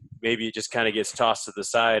think maybe it just kind of gets tossed to the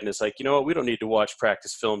side, and it's like, what, we don't need to watch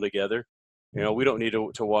practice film together. We don't need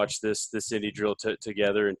to watch this indie drill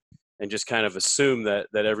together and just kind of assume that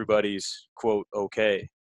everybody's, quote, okay.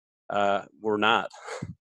 We're not.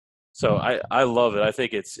 So I love it. I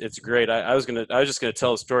think it's great. I was just gonna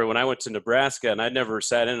tell a story. When I went to Nebraska, and I'd never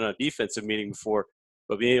sat in on a defensive meeting before,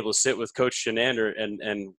 but being able to sit with Coach Shenander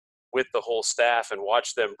and with the whole staff and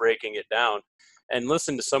watch them breaking it down and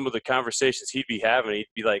listen to some of the conversations he'd be having. He'd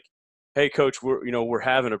be like, "Hey, coach, we're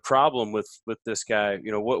having a problem with this guy.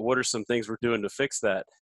 What are some things we're doing to fix that?"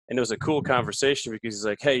 And it was a cool conversation because he's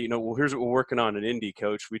like, "Hey, well, here's what we're working on in Indy,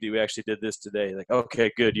 coach. We actually did this today." Like,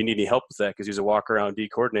 "Okay, good. You need any help with that?" Because he's a walk around D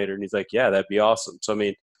coordinator, and he's like, "Yeah, that'd be awesome." So I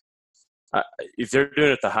mean, if they're doing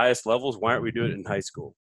it at the highest levels, why aren't we doing it in high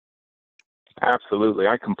school? Absolutely.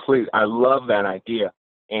 I love that idea.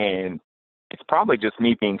 And it's probably just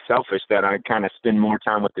me being selfish that I kind of spend more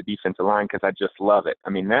time with the defensive line because I just love it. I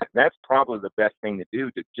mean, that's probably the best thing to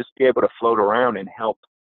do, to just be able to float around and help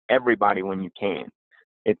everybody when you can.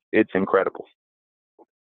 It's incredible.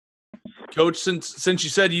 Coach, since you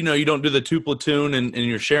said you don't do the two platoon and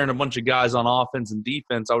you're sharing a bunch of guys on offense and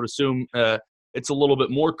defense, I would assume it's a little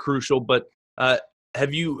bit more crucial. But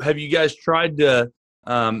have you guys tried to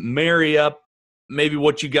marry up maybe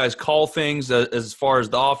what you guys call things as far as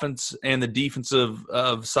the offense and the defensive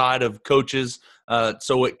side of coaches,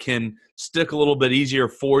 so it can stick a little bit easier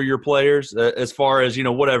for your players, as far as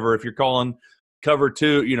whatever, if you're calling cover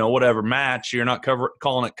two, whatever match, you're not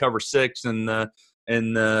calling it cover six, and the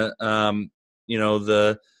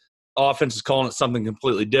the offense is calling it something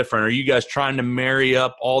completely different. Are you guys trying to marry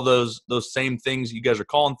up all those same things you guys are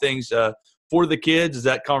calling things for the kids? Is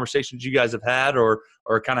that conversations you guys have had, or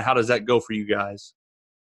kind of how does that go for you guys?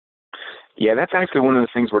 Yeah, that's actually one of the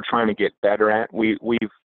things we're trying to get better at. We've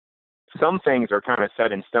some things are kind of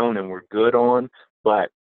set in stone and we're good on, but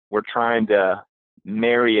we're trying to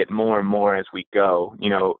marry it more and more as we go.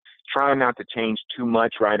 Trying not to change too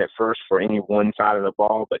much right at first for any one side of the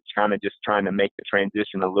ball, but kind of just trying to make the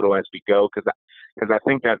transition a little as we go, because I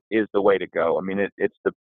think that is the way to go. I mean, it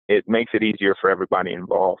makes it easier for everybody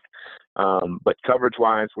involved. But coverage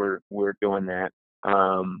wise, we're doing that.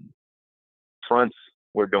 Fronts,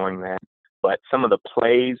 we're doing that. But some of the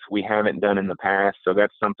plays we haven't done in the past, so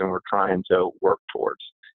that's something we're trying to work towards.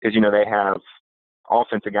 Because they have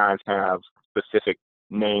offensive guys have specific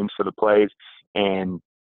names for the plays, and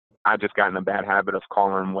I just got in a bad habit of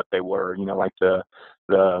calling them what they were. Like the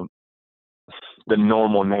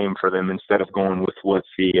normal name for them, instead of going with what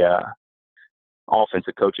the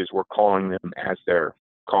offensive coaches were calling them as their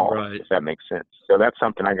call. Right. If that makes sense. So that's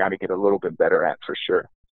something I got to get a little bit better at for sure.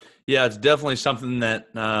 Yeah, it's definitely something that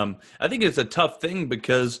I think it's a tough thing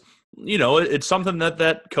because, it's something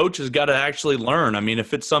that coach has got to actually learn. I mean,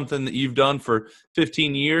 if it's something that you've done for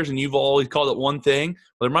 15 years and you've always called it one thing,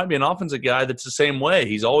 well, there might be an offensive guy that's the same way.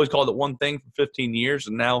 He's always called it one thing for 15 years,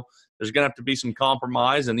 and now there's going to have to be some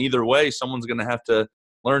compromise. And either way, someone's going to have to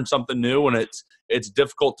learn something new, and it's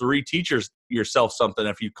difficult to reteach yourself something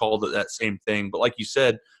if you called it that same thing. But like you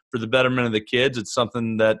said, for the betterment of the kids, it's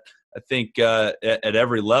something that I think at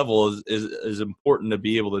every level is important to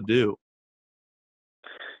be able to do.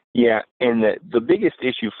 Yeah, and the biggest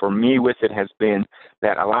issue for me with it has been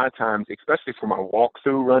that a lot of times, especially for my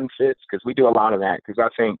walkthrough run fits, because we do a lot of that, because I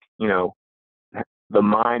think, the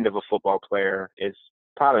mind of a football player is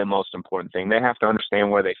probably the most important thing. They have to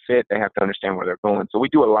understand where they fit. They have to understand where they're going. So we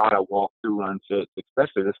do a lot of walkthrough run fits,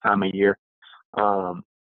 especially this time of year. While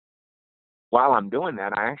I'm doing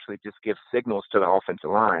that, I actually just give signals to the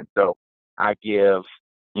offensive line. So I give,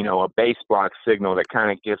 a base block signal that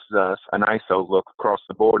kind of gives us an ISO look across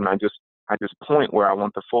the board, and I just point where I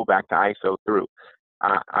want the fullback to ISO through.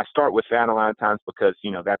 I start with that a lot of times because,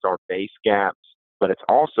 that's our base gaps, but it's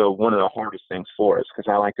also one of the hardest things for us because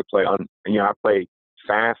I like to play I play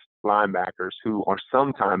fast linebackers who are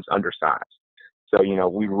sometimes undersized. So,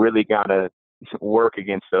 we really got to work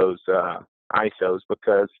against those ISOs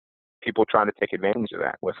because people try to take advantage of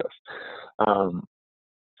that with us.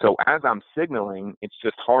 So as I'm signaling, it's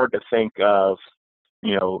just hard to think of,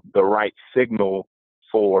 the right signal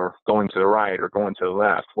for going to the right or going to the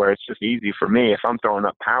left, where it's just easy for me. If I'm throwing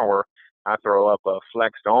up power, I throw up a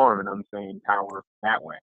flexed arm and I'm saying power that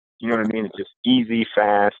way. You know what I mean? It's just easy,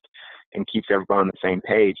 fast, and keeps everybody on the same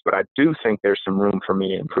page. But I do think there's some room for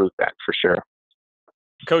me to improve that for sure.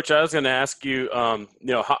 Coach, I was going to ask you, how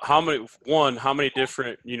many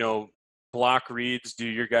different, block reads do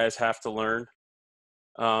your guys have to learn?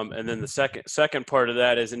 And then the second part of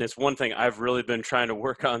that is, and it's one thing I've really been trying to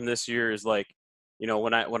work on this year, is like,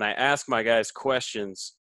 when I ask my guys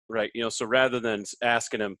questions, right, so rather than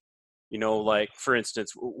asking them, like, for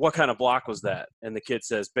instance, what kind of block was that? And the kid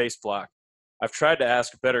says base block. I've tried to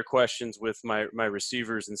ask better questions with my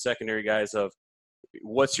receivers and secondary guys of,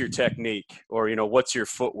 what's your technique, or, what's your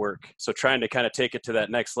footwork? So trying to kind of take it to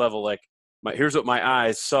that next level, like, here's what my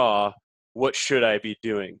eyes saw. What should I be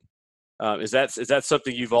doing? Is that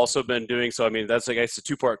something you've also been doing? So, I mean, that's, I guess, a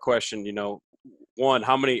two-part question. one,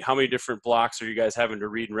 how many different blocks are you guys having to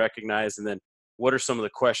read and recognize? And then what are some of the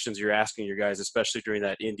questions you're asking your guys, especially during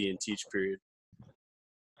that Indian teach period?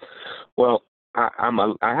 Well, I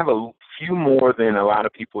have a few more than a lot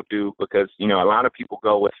of people do because, a lot of people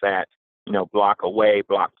go with that, block away,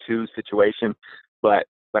 block two situation. But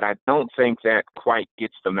I don't think that quite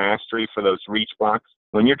gets the mastery for those reach blocks.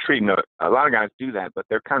 When you're treating a lot of guys do that, but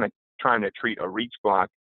they're kind of trying to treat a reach block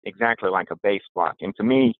exactly like a base block. And to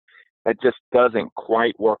me, that just doesn't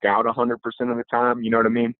quite work out 100% of the time. You know what I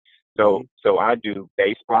mean? So I do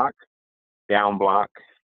base block, down block,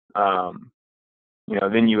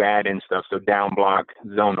 then you add in stuff. So down block,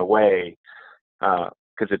 zone away,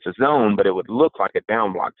 because it's a zone, but it would look like a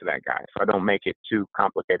down block to that guy. So I don't make it too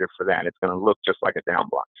complicated for that. It's going to look just like a down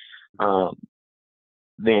block.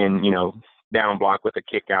 Then, down block with a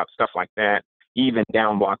kick out, stuff like that. Even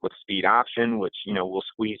down block with speed option, which, we'll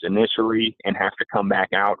squeeze initially and have to come back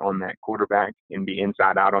out on that quarterback and be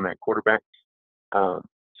inside out on that quarterback. So,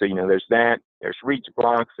 there's that. There's reach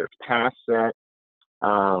blocks. There's pass set,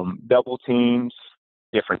 double teams,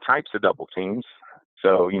 different types of double teams.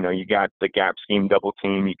 So, you got the gap scheme double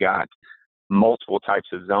team. You got multiple types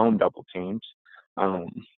of zone double teams.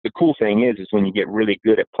 The cool thing is when you get really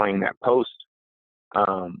good at playing that post,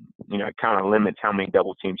 it kind of limits how many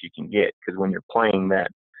double teams you can get. Because when you're playing that,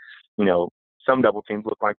 some double teams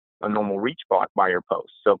look like a normal reach block by your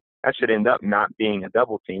post. So that should end up not being a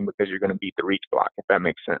double team because you're going to beat the reach block, if that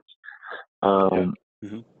makes sense.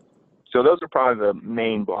 So those are probably the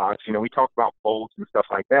main blocks. We talk about folds and stuff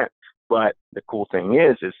like that. But the cool thing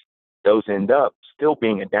is those end up still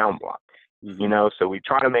being a down block. So we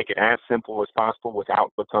try to make it as simple as possible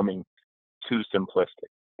without becoming too simplistic,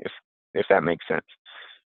 if that makes sense.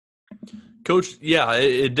 Coach, yeah,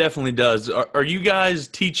 it definitely does. Are you guys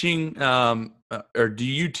teaching, or do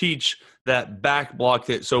you teach that back block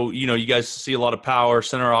that, so, you guys see a lot of power.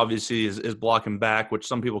 Center obviously is blocking back, which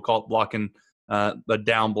some people call it blocking a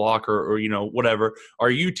down block or whatever.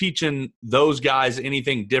 Are you teaching those guys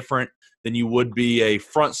anything different than you would be a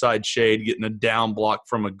front side shade getting a down block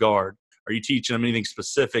from a guard? Are you teaching them anything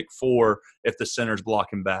specific for if the center's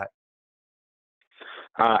blocking back?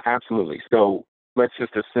 Absolutely. So let's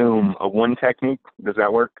just assume a one technique. Does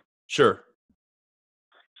that work? Sure.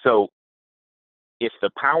 So if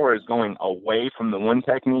the power is going away from the one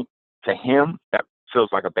technique to him, that feels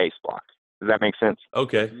like a base block. Does that make sense?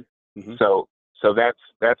 Okay. So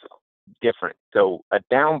that's different. So a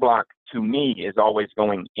down block to me is always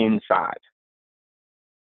going inside,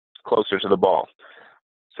 closer to the ball.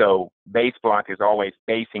 So base block is always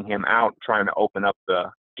basing him out, trying to open up the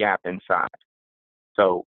gap inside.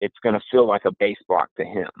 So it's going to feel like a base block to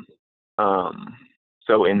him.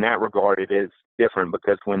 So in that regard, it is different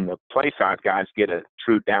because when the play side guys get a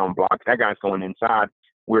true down block, that guy's going inside.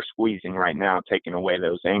 We're squeezing right now, taking away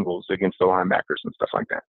those angles against the linebackers and stuff like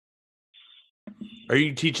that. Are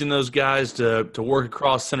you teaching those guys to work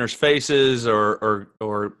across center's faces or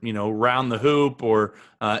round the hoop or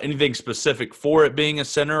anything specific for it being a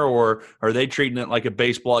center, or are they treating it like a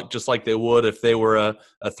base block just like they would if they were a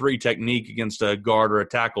three technique against a guard or a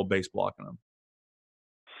tackle base blocking them?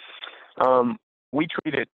 We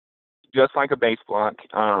treat it just like a base block.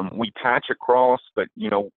 We patch across, but,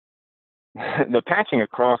 the patching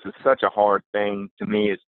across is such a hard thing to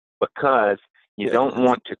me is because you don't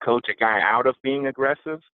want to coach a guy out of being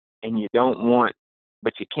aggressive, and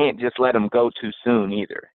but you can't just let him go too soon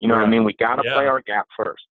either. You know what I mean? We got to play our gap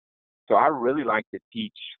first. So I really like to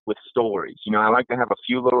teach with stories. I like to have a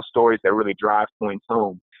few little stories that really drive points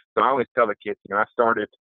home. So I always tell the kids, I started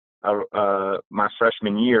my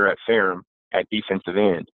freshman year at Ferrum at defensive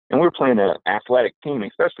end, and we were playing an athletic team,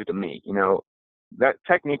 especially to me. That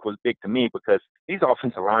technique was big to me because these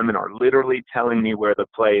offensive linemen are literally telling me where the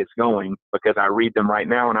play is going because I read them right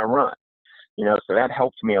now and I run. So that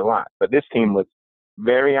helped me a lot. But this team was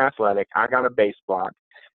very athletic. I got a base block.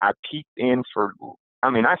 I peeked in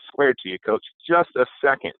I swear to you, Coach, just a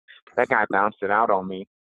second. That guy bounced it out on me,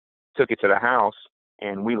 took it to the house,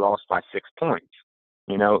 and we lost by 6 points.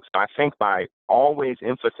 So I think by always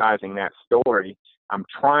emphasizing that story, I'm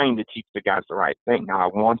trying to teach the guys the right thing. Now, I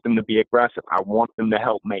want them to be aggressive. I want them to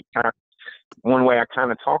help make tackles. One way I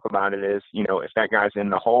kind of talk about it is, if that guy's in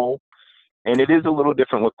the hole, and it is a little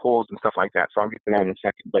different with pulls and stuff like that, so I'll get to that in a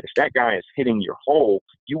second. But if that guy is hitting your hole,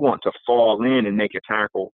 you want to fall in and make a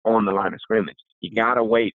tackle on the line of scrimmage. You got to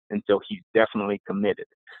wait until he's definitely committed.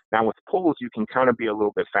 Now, with pulls, you can kind of be a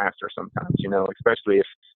little bit faster sometimes, especially if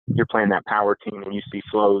you're playing that power team and you see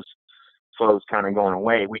flows kind of going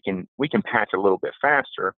away. We can patch a little bit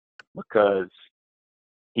faster because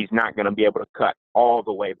he's not going to be able to cut all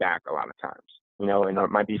the way back a lot of times.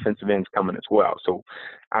 and my defensive end's coming as well. So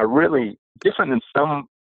I really, different than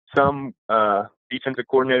some defensive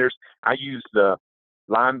coordinators, I use the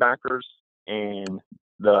linebackers and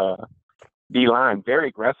the D-line very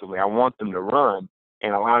aggressively. I want them to run,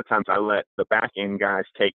 and a lot of times I let the back-end guys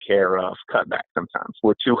take care of cutback sometimes.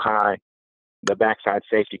 We're too high. The backside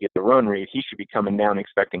safety get the run read. He should be coming down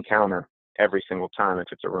expecting counter every single time if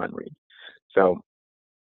it's a run read. So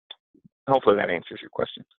hopefully that answers your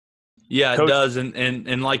question. Yeah, it does.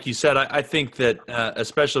 And like you said, I think that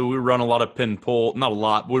especially we run a lot of pin and pull. Not a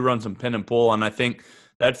lot, but we run some pin and pull. And I think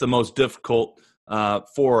that's the most difficult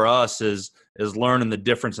for us is learning the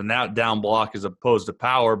difference in that down block as opposed to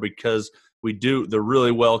power, because the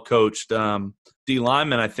really well coached D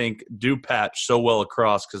linemen, I think, do patch so well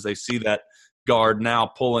across because they see that guard now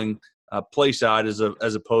pulling play side as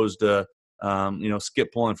opposed to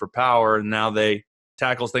skip pulling for power, and now they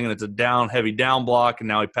tackles thinking it's a heavy down block, and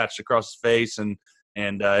now he patched across his face, and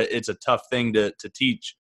it's a tough thing to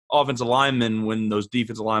teach offensive linemen when those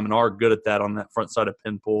defensive linemen are good at that on that front side of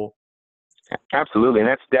pin pull. Absolutely, and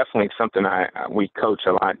that's definitely something we coach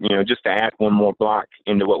a lot. Just to add one more block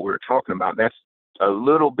into what we were talking about, that's a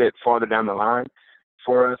little bit farther down the line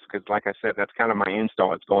for us because, like I said, that's kind of my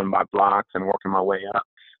install. It's going by blocks and working my way up.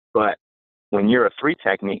 But when you're a 3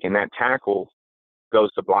 technique and that tackle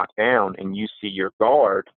goes to block down and you see your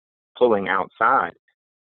guard pulling outside,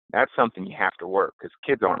 that's something you have to work because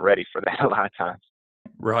kids aren't ready for that a lot of times.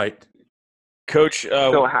 Right. Coach.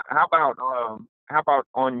 So how about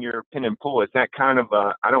on your pin and pull? Is that kind of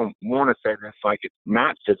I don't want to say this like it's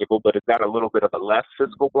not physical, but is that a little bit of a less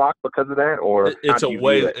physical block because of that, or it's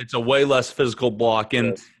a way less physical block,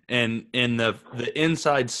 and the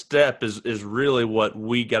inside step is really what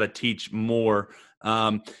we got to teach more.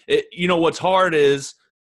 What's hard is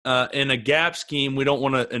in a gap scheme, we don't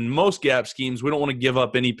want to. In most gap schemes, we don't want to give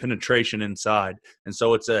up any penetration inside, and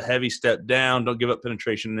so it's a heavy step down. Don't give up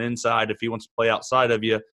penetration inside. If he wants to play outside of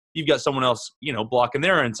you, you've got someone else, blocking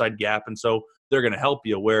their inside gap, and so they're going to help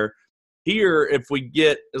you. Where here, if we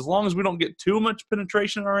get, as long as we don't get too much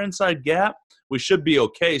penetration in our inside gap, we should be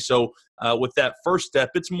okay. So with that first step,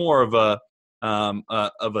 it's more of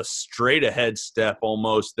a straight ahead step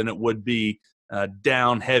almost than it would be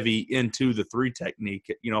down heavy into the 3 technique.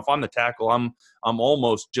 If I'm the tackle, I'm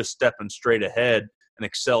almost just stepping straight ahead and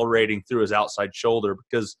accelerating through his outside shoulder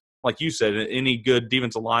because, like you said, any good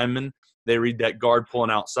defensive lineman, they read that guard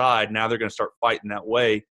pulling outside. Now they're going to start fighting that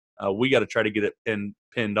way. We got to try to get it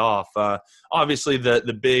pinned off. Obviously,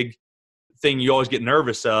 the big thing you always get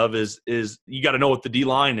nervous of is you got to know what the D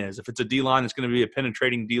line is. If it's a D line that's going to be a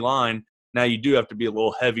penetrating D line, now you do have to be a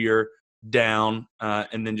little heavier down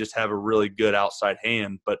and then just have a really good outside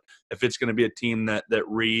hand. But if it's going to be a team that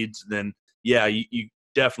reads, then yeah, you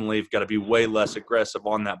definitely have got to be way less aggressive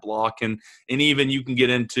on that block, and even you can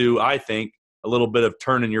get into, I think, a little bit of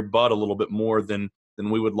turning your butt a little bit more than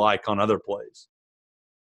we would like on other plays.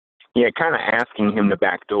 Yeah, kind of asking him to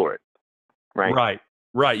backdoor it, right?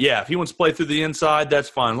 Right. Yeah, if he wants to play through the inside, that's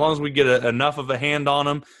fine. As long as we get enough of a hand on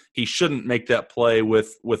him, he shouldn't make that play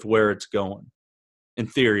with where it's going. In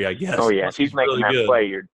theory, I guess. Oh yeah, if he's making that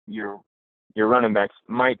play, your running backs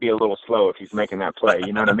might be a little slow if he's making that play.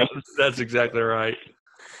 You know what I mean? That's exactly right.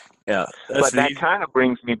 Yeah, but that kind of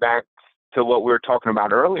brings me back to what we were talking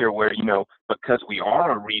about earlier, where because we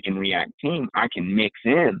are a read and react team, I can mix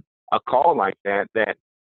in a call like that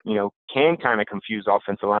can kind of confuse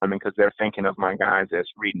offensive linemen because they're thinking of my guys as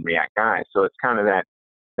read and react guys. So it's kind of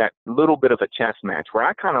that little bit of a chess match where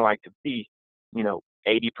I kind of like to be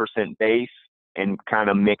 80% base and kind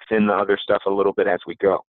of mix in the other stuff a little bit as we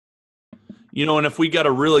go. And if we got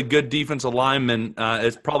a really good defensive lineman,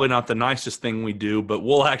 it's probably not the nicest thing we do, but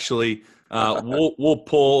we'll actually we'll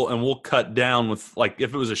pull and we'll cut down with, like,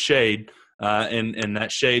 if it was a shade and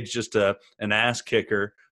that shade's just an ass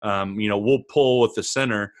kicker, we'll pull with the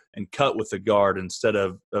center and cut with the guard instead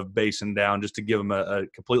of basing down, just to give them a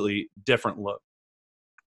completely different look.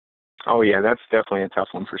 Oh yeah, that's definitely a tough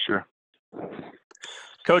one for sure.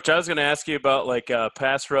 Coach, I was going to ask you about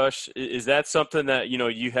pass rush. Is that something that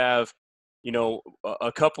you have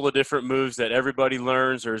a couple of different moves that everybody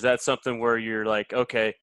learns, or is that something where you're like,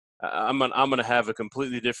 okay, I'm gonna have a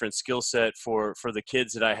completely different skill set for the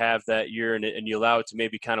kids that I have that year, and you allow it to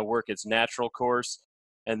maybe kind of work its natural course,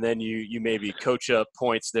 and then you maybe coach up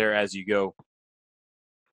points there as you go?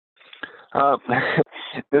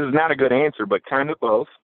 This is not a good answer, but kind of both.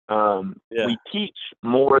 We teach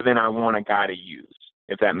more than I want a guy to use,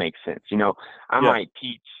 if that makes sense. I might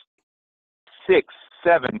teach 6,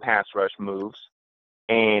 7 pass rush moves,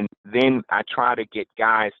 and then I try to get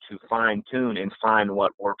guys to fine tune and find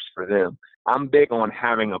what works for them. I'm big on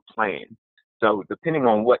having a plan. So depending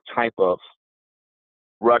on what type of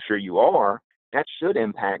rusher you are, that should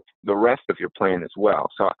impact the rest of your plan as well.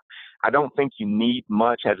 So I don't think you need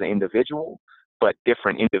much as an individual, but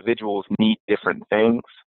different individuals need different things.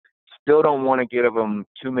 Still don't want to give them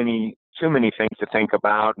too many things to think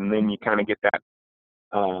about, and then you kind of get that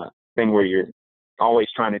thing where you're always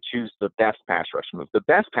trying to choose the best pass rush move. The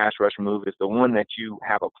best pass rush move is the one that you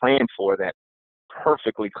have a plan for that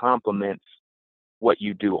perfectly complements what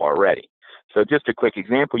you do already. So just a quick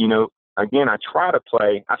example, again, I try to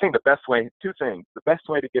play, I think the best way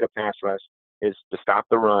to get a pass rush is to stop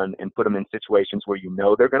the run and put them in situations where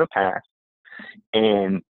they're going to pass.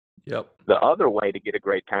 And the other way to get a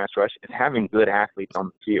great pass rush is having good athletes on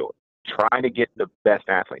the field. Try to get the best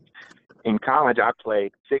athletes. In college, I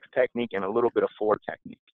played 6 technique and a little bit of 4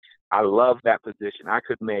 technique. I love that position. I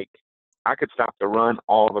could stop the run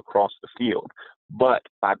all across the field. But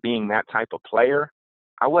by being that type of player,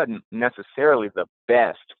 I wasn't necessarily the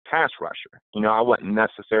best pass rusher. I wasn't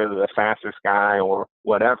necessarily the fastest guy or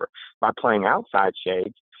whatever. By playing outside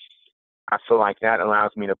shades, I feel like that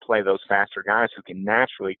allows me to play those faster guys who can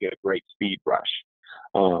naturally get a great speed rush.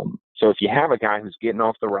 So if you have a guy who's getting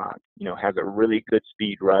off the rock, has a really good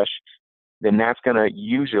speed rush, then that's going to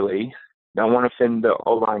usually, don't want to offend the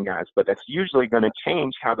O-line guys, but that's usually going to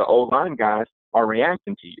change how the O-line guys are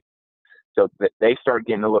reacting to you. So that they start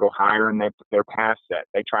getting a little higher in their pass set.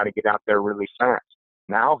 They try to get out there really fast.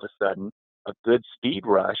 Now, all of a sudden, a good speed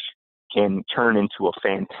rush can turn into a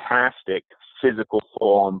fantastic physical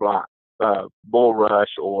full-on block, bull rush,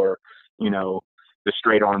 or, the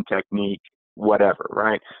straight arm technique, whatever,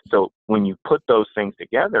 right? So when you put those things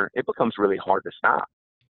together, it becomes really hard to stop.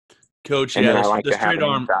 Coach, and yeah, then I like the to have straight an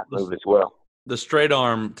arm inside move as well. The straight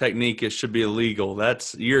arm technique should be illegal.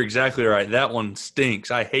 You're exactly right. That one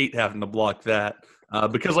stinks. I hate having to block that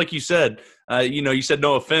because, like you said, you said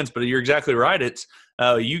no offense, but you're exactly right. It's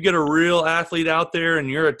you get a real athlete out there and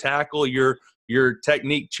you're a tackle, your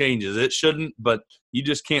technique changes. It shouldn't, but you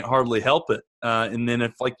just can't hardly help it. And then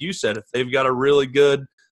if, like you said, if they've got a really good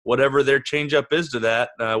whatever their changeup is to that,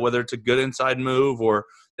 whether it's a good inside move or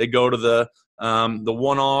they go to the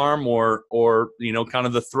one arm or kind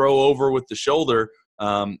of the throw over with the shoulder,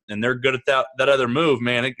 and they're good at that other move,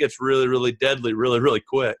 man, it gets really, really deadly really, really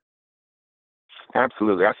quick.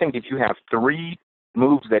 Absolutely. I think if you have 3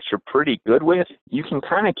 moves that you're pretty good with, you can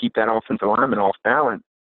kind of keep that offensive lineman off balance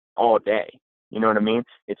all day. You know what I mean?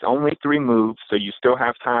 It's only 3 moves, so you still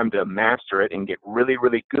have time to master it and get really,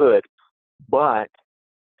 really good, but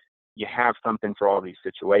you have something for all these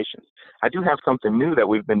situations. I do have something new that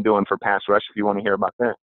we've been doing for pass rush if you want to hear about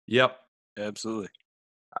that. Yep, absolutely.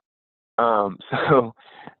 So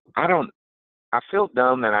I feel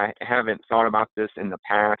dumb that I haven't thought about this in the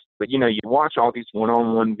past, but you watch all these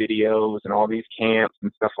one-on-one videos and all these camps and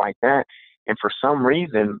stuff like that, and for some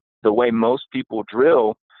reason, the way most people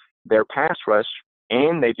drill their pass rush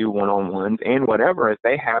and they do one-on-ones and whatever is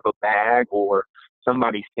they have a bag or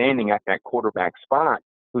somebody standing at that quarterback spot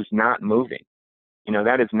who's not moving.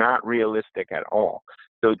 That is not realistic at all.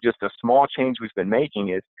 So just a small change we've been making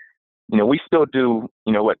is, we still do,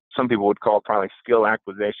 what some people would call probably skill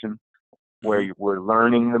acquisition, where we're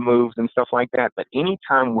learning the moves and stuff like that. But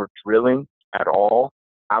anytime we're drilling at all,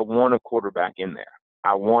 I want a quarterback in there.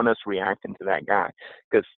 I want us reacting to that guy,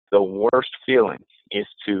 because the worst feeling is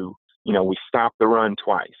to, we stop the run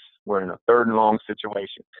twice. We're in a 3rd and long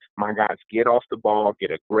situation. My guys get off the ball,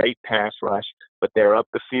 get a great pass rush, but they're up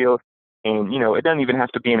the field. And, it doesn't even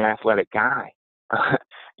have to be an athletic guy.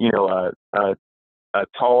 A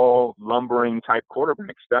tall, lumbering type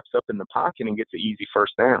quarterback steps up in the pocket and gets an easy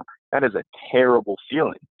first down. That is a terrible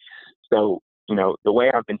feeling. So, the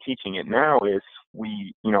way I've been teaching it now is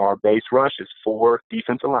our base rush is 4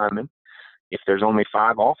 defensive linemen. If there's only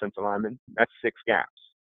 5 offensive linemen, that's 6 gaps.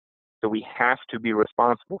 So we have to be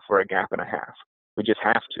responsible for a gap and a half. We just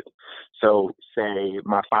have to. So say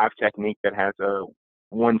my 5 technique that has a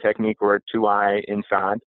 1 technique or a 2-eye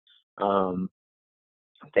inside,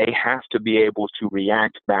 they have to be able to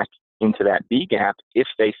react back into that B gap if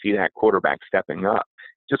they see that quarterback stepping up.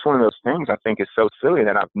 Just one of those things I think is so silly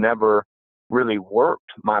that I've never really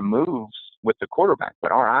worked my moves with the quarterback,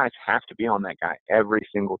 but our eyes have to be on that guy every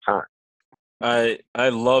single time. I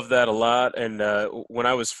love that a lot. And when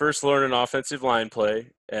I was first learning offensive line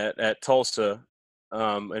play at Tulsa,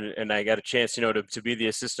 and I got a chance, to be the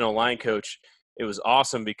assistant line coach, it was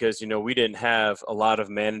awesome because, we didn't have a lot of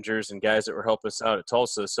managers and guys that were helping us out at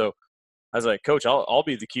Tulsa. So I was like, Coach, I'll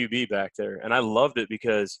be the QB back there. And I loved it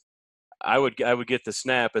because I would get the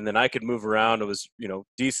snap and then I could move around. It was,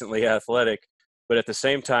 decently athletic. But at the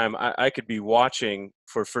same time, I could be watching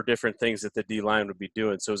for different things that the D-line would be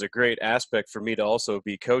doing. So it was a great aspect for me to also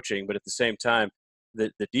be coaching. But at the same time,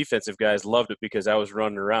 the defensive guys loved it because I was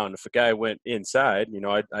running around. If a guy went inside,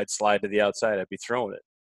 I'd slide to the outside. I'd be throwing it.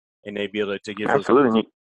 And they'd be able to give Absolutely.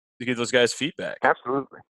 those guys feedback.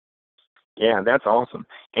 Absolutely. Yeah, that's awesome.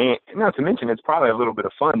 And not to mention, it's probably a little bit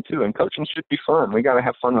of fun, too. And coaching should be fun. We got to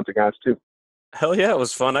have fun with the guys, too. Hell yeah, it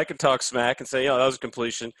was fun. I could talk smack and say, that was a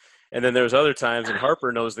completion. And then there was other times, and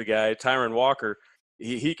Harper knows the guy, Tyron Walker,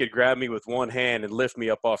 he could grab me with one hand and lift me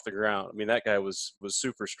up off the ground. I mean, that guy was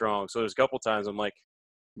super strong. So there's a couple times I'm like,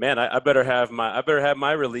 man, I better have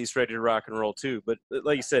my release ready to rock and roll too. But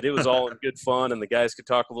like you said, it was all in good fun, and the guys could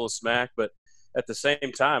talk a little smack. But at the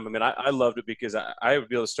same time, I mean, I loved it because I would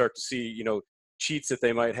be able to start to see, cheats that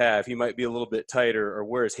they might have. He might be a little bit tighter, or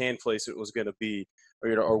where his hand placement was going to be,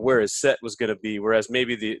 or where his set was going to be. Whereas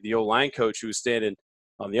maybe the O-line coach who was standing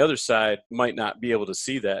on the other side might not be able to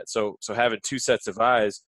see that. So having two sets of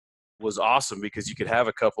eyes was awesome because you could have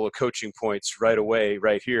a couple of coaching points right away,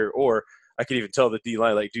 right here. Or I could even tell the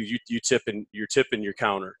D-line, like, dude, you're tipping your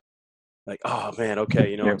counter. Like, oh man,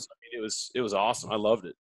 okay, Yeah. So, I mean, it was awesome. I loved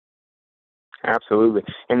it. Absolutely.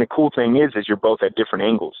 And the cool thing is you're both at different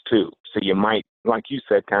angles, too. So you might, like you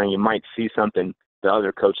said, you might see something the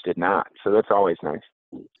other coach did not. So that's always nice.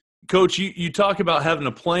 Coach, you talk about having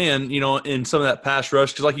a plan, in some of that pass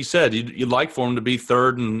rush, because like you said, you'd like for them to be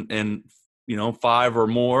third and 5 or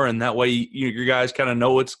more, and that way your guys kind of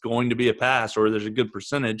know it's going to be a pass or there's a good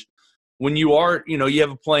percentage. When you are, you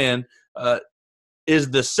have a plan,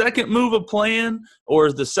 is the second move a plan, or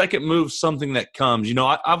is the second move something that comes?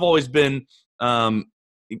 I've always been,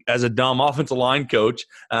 as a dumb offensive line coach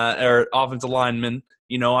or offensive lineman,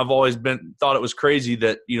 I've always thought it was crazy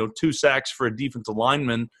that 2 sacks for a defensive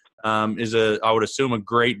lineman is I would assume a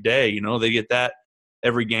great day. They get that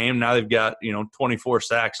every game. Now they've got 24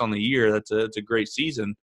 sacks on the year. That's a great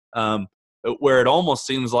season. Where it almost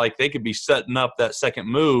seems like they could be setting up that second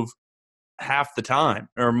move half the time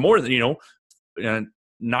or more than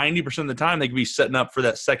 90% of the time they could be setting up for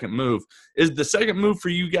that second move. Is the second move for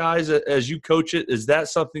you guys as you coach it, is that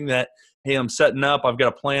something that, hey, I'm setting up, I've got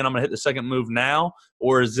a plan, I'm going to hit the second move now?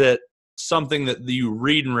 Or is it something that you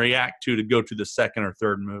read and react to go to the second or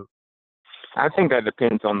third move? I think that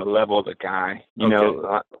depends on the level of the guy.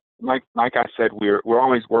 Like I said, we're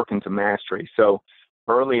always working to mastery. So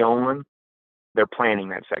early on, they're planning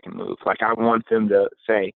that second move. Like I want them to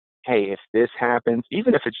say, hey, if this happens,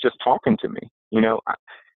 even if it's just talking to me,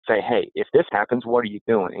 say, hey, if this happens, what are you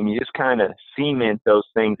doing? And you just kind of cement those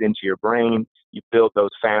things into your brain. You build those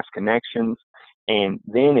fast connections, and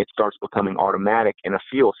then it starts becoming automatic and a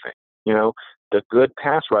feel thing. The good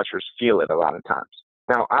pass rushers feel it a lot of times.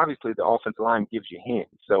 Now, obviously, the offensive line gives you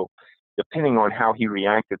hints. So depending on how he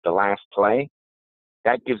reacted the last play,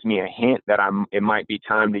 that gives me a hint that it might be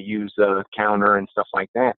time to use a counter and stuff like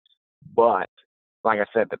that. But like I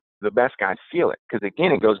said, the best guys feel it because,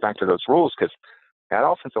 again, it goes back to those rules because that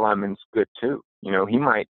offensive lineman's good too. He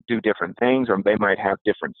might do different things, or they might have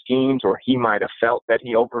different schemes, or he might have felt that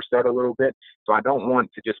he overset a little bit. So I don't want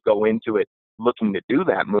to just go into it looking to do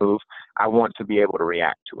that move. I want to be able to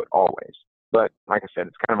react to it always. But like I said,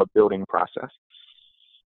 it's kind of a building process.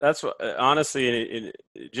 That's what, honestly,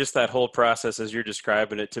 just that whole process as you're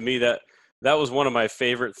describing it, to me, that was one of my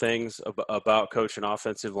favorite things about coaching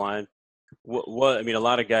offensive line. I mean, a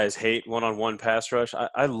lot of guys hate one-on-one pass rush.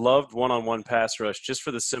 I loved one-on-one pass rush just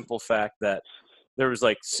for the simple fact that there was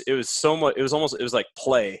it was like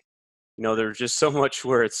play. There was just so much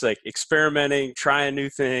where it's like experimenting, trying new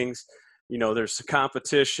things. There's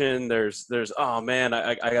competition. There's oh man,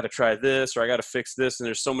 I got to try this or I got to fix this, and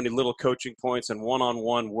there's so many little coaching points and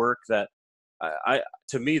one-on-one work that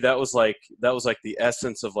to me that was like the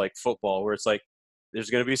essence of like football, where it's like there's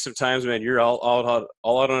going to be some times, man, you're all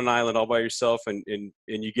out on an island all by yourself, and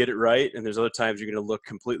you get it right, and there's other times you're going to look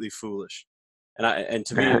completely foolish. And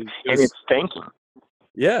to me, it's thinking.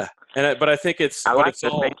 Yeah, but I think it's I like the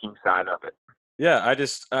all thinking side of it. Yeah, I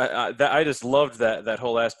just loved that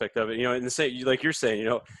whole aspect of it. And the same, like you're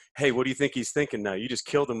saying, hey, what do you think he's thinking now? You just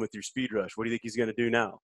killed him with your speed rush. What do you think he's going to do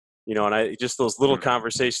now? And just those little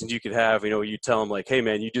conversations you could have. You tell him like, hey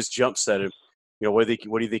man, you just jump set him. What do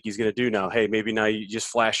you think he's going to do now? Hey, maybe now you just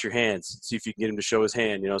flash your hands, see if you can get him to show his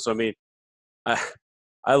hand. So I mean,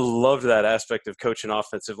 I loved that aspect of coaching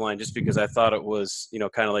offensive line just because I thought it was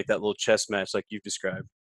kind of like that little chess match like you've described.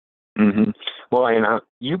 Mm-hmm. Well, and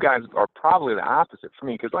you guys are probably the opposite for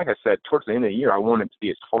me because, like I said, towards the end of the year, I want it to be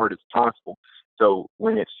as hard as possible. So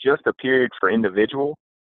when it's just a period for individual,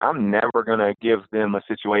 I'm never going to give them a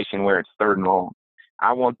situation where it's third and long.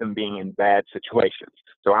 I want them being in bad situations.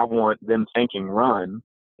 So I want them thinking run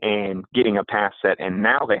and getting a pass set, and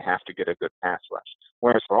now they have to get a good pass rush.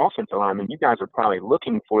 Whereas for offensive linemen, you guys are probably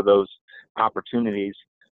looking for those opportunities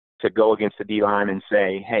to go against the D-line and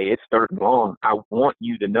say, hey, it's 3rd and long. I want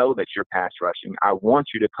you to know that you're pass rushing. I want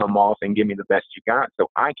you to come off and give me the best you got so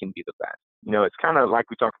I can be the best. It's kind of like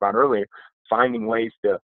we talked about earlier, finding ways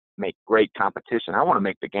to make great competition. I want to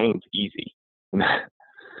make the games easy.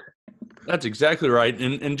 That's exactly right.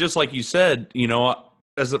 And just like you said,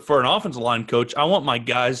 for an offensive line coach, I want my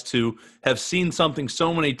guys to have seen something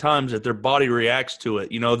so many times that their body reacts to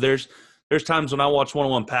it. There's times when I watch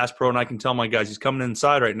one-on-one pass pro and I can tell my guys he's coming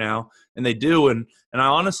inside right now, and they do. And I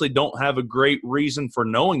honestly don't have a great reason for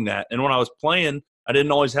knowing that. And when I was playing, I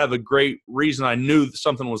didn't always have a great reason. I knew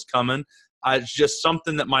something was coming. It's just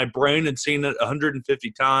something that my brain had seen it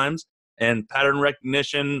 150 times, and pattern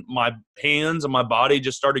recognition, my hands and my body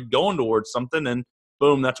just started going towards something, and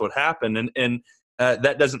boom, that's what happened. And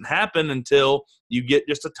that doesn't happen until you get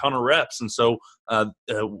just a ton of reps. And so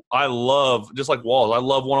I love, just like Walls, I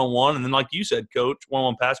love one-on-one. And then like you said, Coach,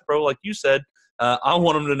 one-on-one pass pro, like you said, I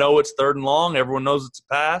want them to know it's 3rd and long. Everyone knows it's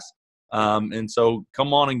a pass. And so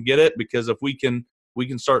come on and get it, because if we can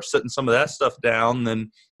start setting some of that stuff down,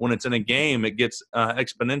 then when it's in a game, it gets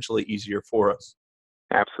exponentially easier for us.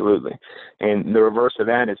 Absolutely. And the reverse of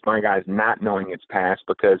that is my guys not knowing it's pass,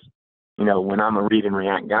 because when I'm a read and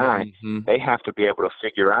react guy, they have to be able to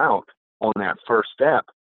figure out on that first step,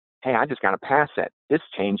 hey, I just got a pass set. This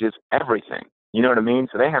changes everything. You know what I mean?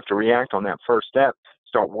 So they have to react on that first step,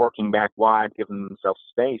 start working back wide, giving themselves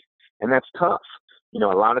space. And that's tough. A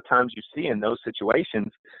lot of times you see in those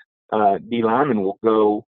situations, D linemen will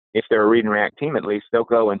go, if they're a read and react team at least, they'll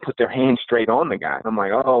go and put their hand straight on the guy. I'm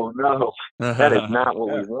like, oh, no, that is not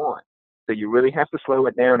what we want. So you really have to slow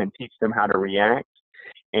it down and teach them how to react.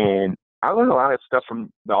 And I learned a lot of stuff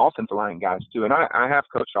from the offensive line guys too. And I have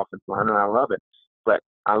coached offensive line and I love it. But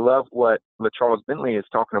I love what LaCharles Bentley is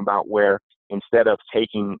talking about, where instead of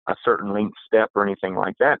taking a certain length step or anything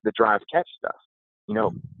like that, the drive catch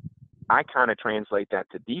stuff. I kind of translate that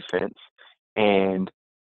to defense, and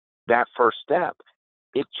that first step,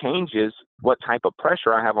 it changes what type of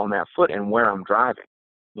pressure I have on that foot and where I'm driving,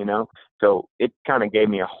 So it kind of gave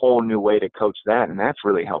me a whole new way to coach that, and that's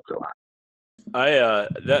really helped a lot.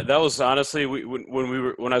 That was honestly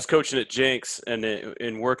when I was coaching at Jenks and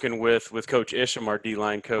in working with Coach Isham, our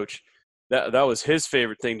D-line coach, that was his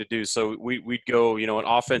favorite thing to do. So we'd go, an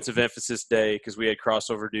offensive emphasis day, because we had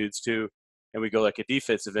crossover dudes too, and we go like a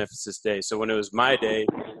defensive emphasis day. So when it was my day,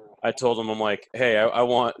 I told him, I'm like, hey, I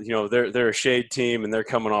want, they're a shade team and they're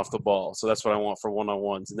coming off the ball, so that's what I want for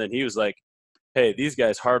one-on-ones. And then he was like, hey, these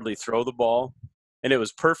guys hardly throw the ball. And it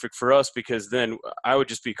was perfect for us, because then I would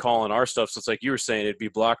just be calling our stuff. So it's like you were saying, it'd be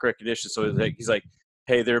block recognition. So he's like,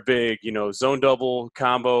 hey, they're big, zone double,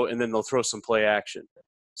 combo, and then they'll throw some play action.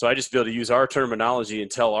 So I just be able to use our terminology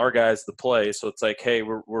and tell our guys the play. So it's like, hey,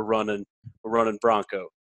 we're running Bronco,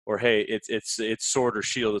 or hey, it's sword or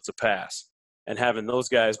shield, it's a pass. And having those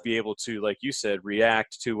guys be able to, like you said,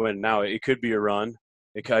 react to when now it could be a run,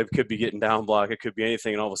 it could be getting down block, it could be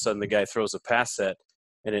anything, and all of a sudden the guy throws a pass set,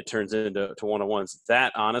 and it turns into one-on-ones.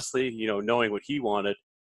 That, honestly, knowing what he wanted,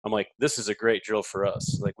 I'm like, this is a great drill for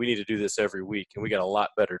us. Like, we need to do this every week, and we got a lot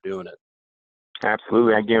better doing it.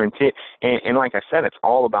 Absolutely, I guarantee it. And like I said, it's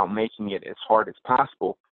all about making it as hard as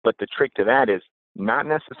possible. But the trick to that is not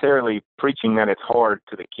necessarily preaching that it's hard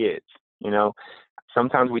to the kids.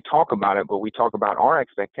 Sometimes we talk about it, but we talk about our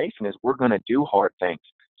expectation is we're going to do hard things.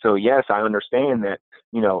 So, yes, I understand that,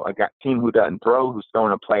 a team who doesn't throw, who's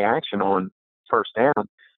throwing a play action on first down,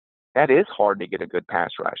 that is hard to get a good pass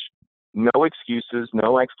rush. No excuses,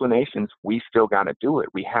 no explanations. We still got to do it.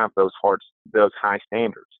 We have those high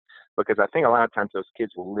standards, because I think a lot of times those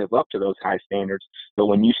kids will live up to those high standards. But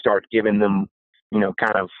when you start giving them,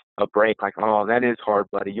 kind of a break, like, oh, that is hard,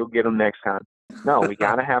 buddy, you'll get them next time. No, we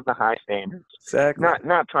got to have the high standards. Exactly.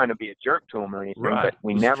 Not trying to be a jerk to them or anything, Right. but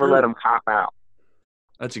we never let them cop out.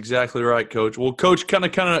 That's exactly right, Coach. Well, Coach, kind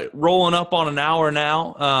of rolling up on an hour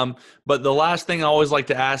now. But the last thing I always like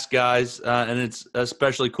to ask guys, and it's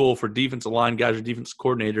especially cool for defensive line guys or defensive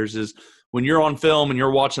coordinators, is when you're on film and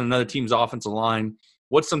you're watching another team's offensive line,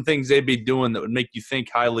 what's some things they'd be doing that would make you think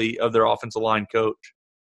highly of their offensive line coach?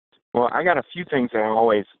 Well, I got a few things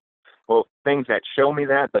that things that show me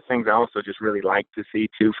that, but things I also just really like to see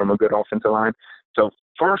too from a good offensive line. So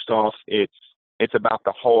first off, it's about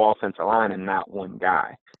the whole offensive line and not one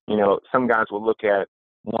guy. Some guys will look at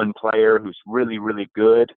one player who's really, really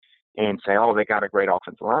good and say, oh, they got a great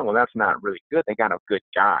offensive line. Well, that's not really good. They got a good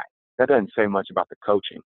guy. That doesn't say much about the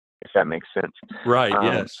coaching. if that makes sense. Right,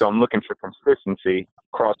 yes. So I'm looking for consistency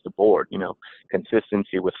across the board,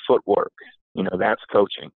 consistency with footwork. That's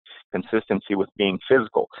coaching. Consistency with being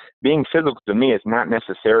physical. Being physical to me is not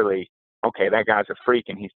necessarily, okay, that guy's a freak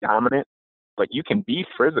and he's dominant, but you can be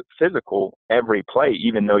physical every play,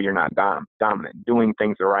 even though you're not dominant, doing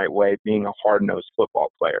things the right way, being a hard-nosed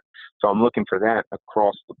football player. So I'm looking for that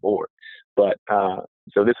across the board. But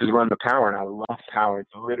so this is Run the Power, and I love power. It's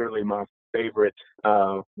literally my favorite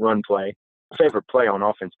favorite play on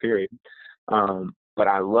offense, period. But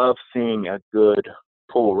I love seeing a good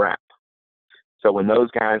pull wrap. So when those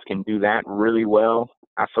guys can do that really well,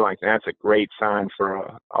 I feel like that's a great sign for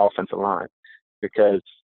an offensive line, because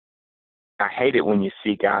I hate it when you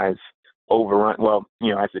see guys overrun. Well,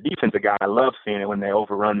 as a defensive guy, I love seeing it when they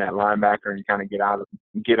overrun that linebacker and kind of get out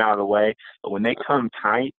of the way. But when they come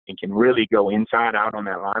tight and can really go inside out on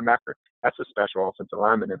that linebacker, that's a special offensive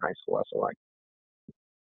lineman in high school, I feel like.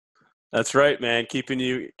 That's right, man. Keeping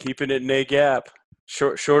it in a gap,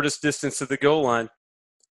 shortest distance to the goal line.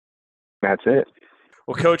 That's it.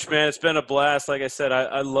 Well, Coach, man, it's been a blast. Like I said,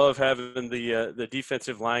 I love having the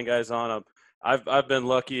defensive line guys on. I've been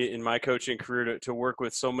lucky in my coaching career to work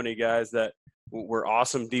with so many guys that were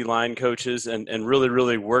awesome D-line coaches and really,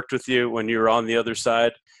 really worked with you when you were on the other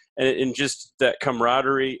side. And just that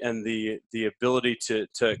camaraderie and the ability to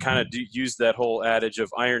kind of use that whole adage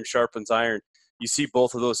of iron sharpens iron. You see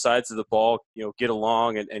both of those sides of the ball, get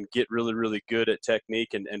along and get really, really good at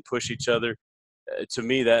technique and push each other. To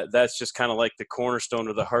me, that's just kind of like the cornerstone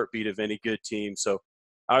or the heartbeat of any good team. So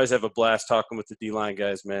I always have a blast talking with the D-line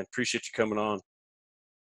guys, man. Appreciate you coming on.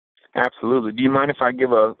 Absolutely. Do you mind if I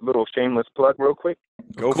give a little shameless plug real quick?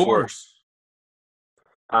 Go for it.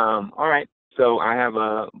 All right. So I have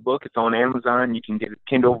a book. It's on Amazon. You can get a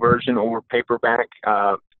Kindle version or paperback.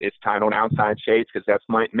 It's titled Outside Shades, because that's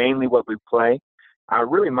mainly what we play. I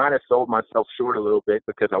really might have sold myself short a little bit,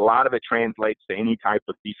 because a lot of it translates to any type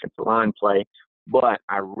of defensive line play. But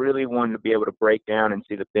I really wanted to be able to break down and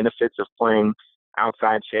see the benefits of playing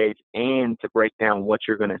outside shades, and to break down what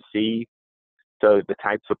you're going to see. So the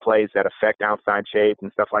types of plays that affect outside shades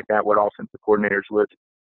and stuff like that, what offensive coordinators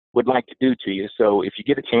would like to do to you. So if you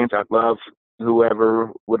get a chance, I'd love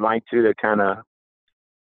whoever would like to kind of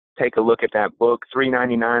take a look at that book.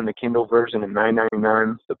 $3.99 the Kindle version and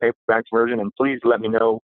 $9.99 the paperback version. And please let me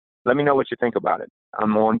know what you think about it.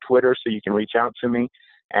 I'm on Twitter, so you can reach out to me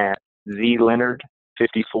at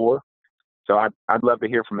zleonard54. So I'd love to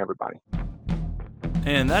hear from everybody.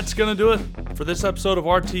 And that's going to do it for this episode of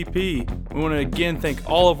RTP. We want to again thank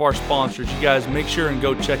all of our sponsors. You guys make sure and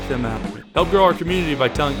go check them out. Help grow our community by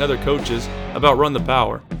telling other coaches about Run the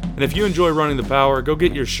Power. And if you enjoy running the Power, go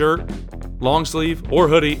get your shirt, long sleeve, or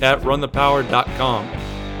hoodie at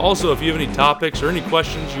runthepower.com. Also, if you have any topics or any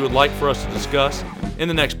questions you would like for us to discuss in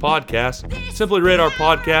the next podcast, simply rate our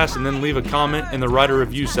podcast and then leave a comment in the writer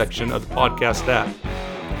review section of the podcast app.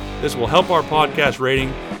 This will help our podcast rating,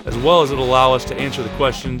 as well as it'll allow us to answer the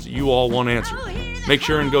questions you all want answered. Make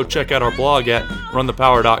sure and go check out our blog at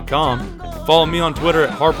runthepower.com. Follow me on Twitter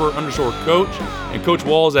at Harper_Coach and Coach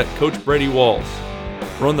Walls at Coach Brady Walls.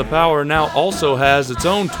 Run the Power now also has its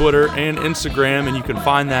own Twitter and Instagram, and you can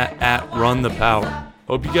find that at Run the Power.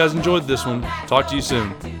 Hope you guys enjoyed this one. Talk to you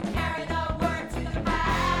soon.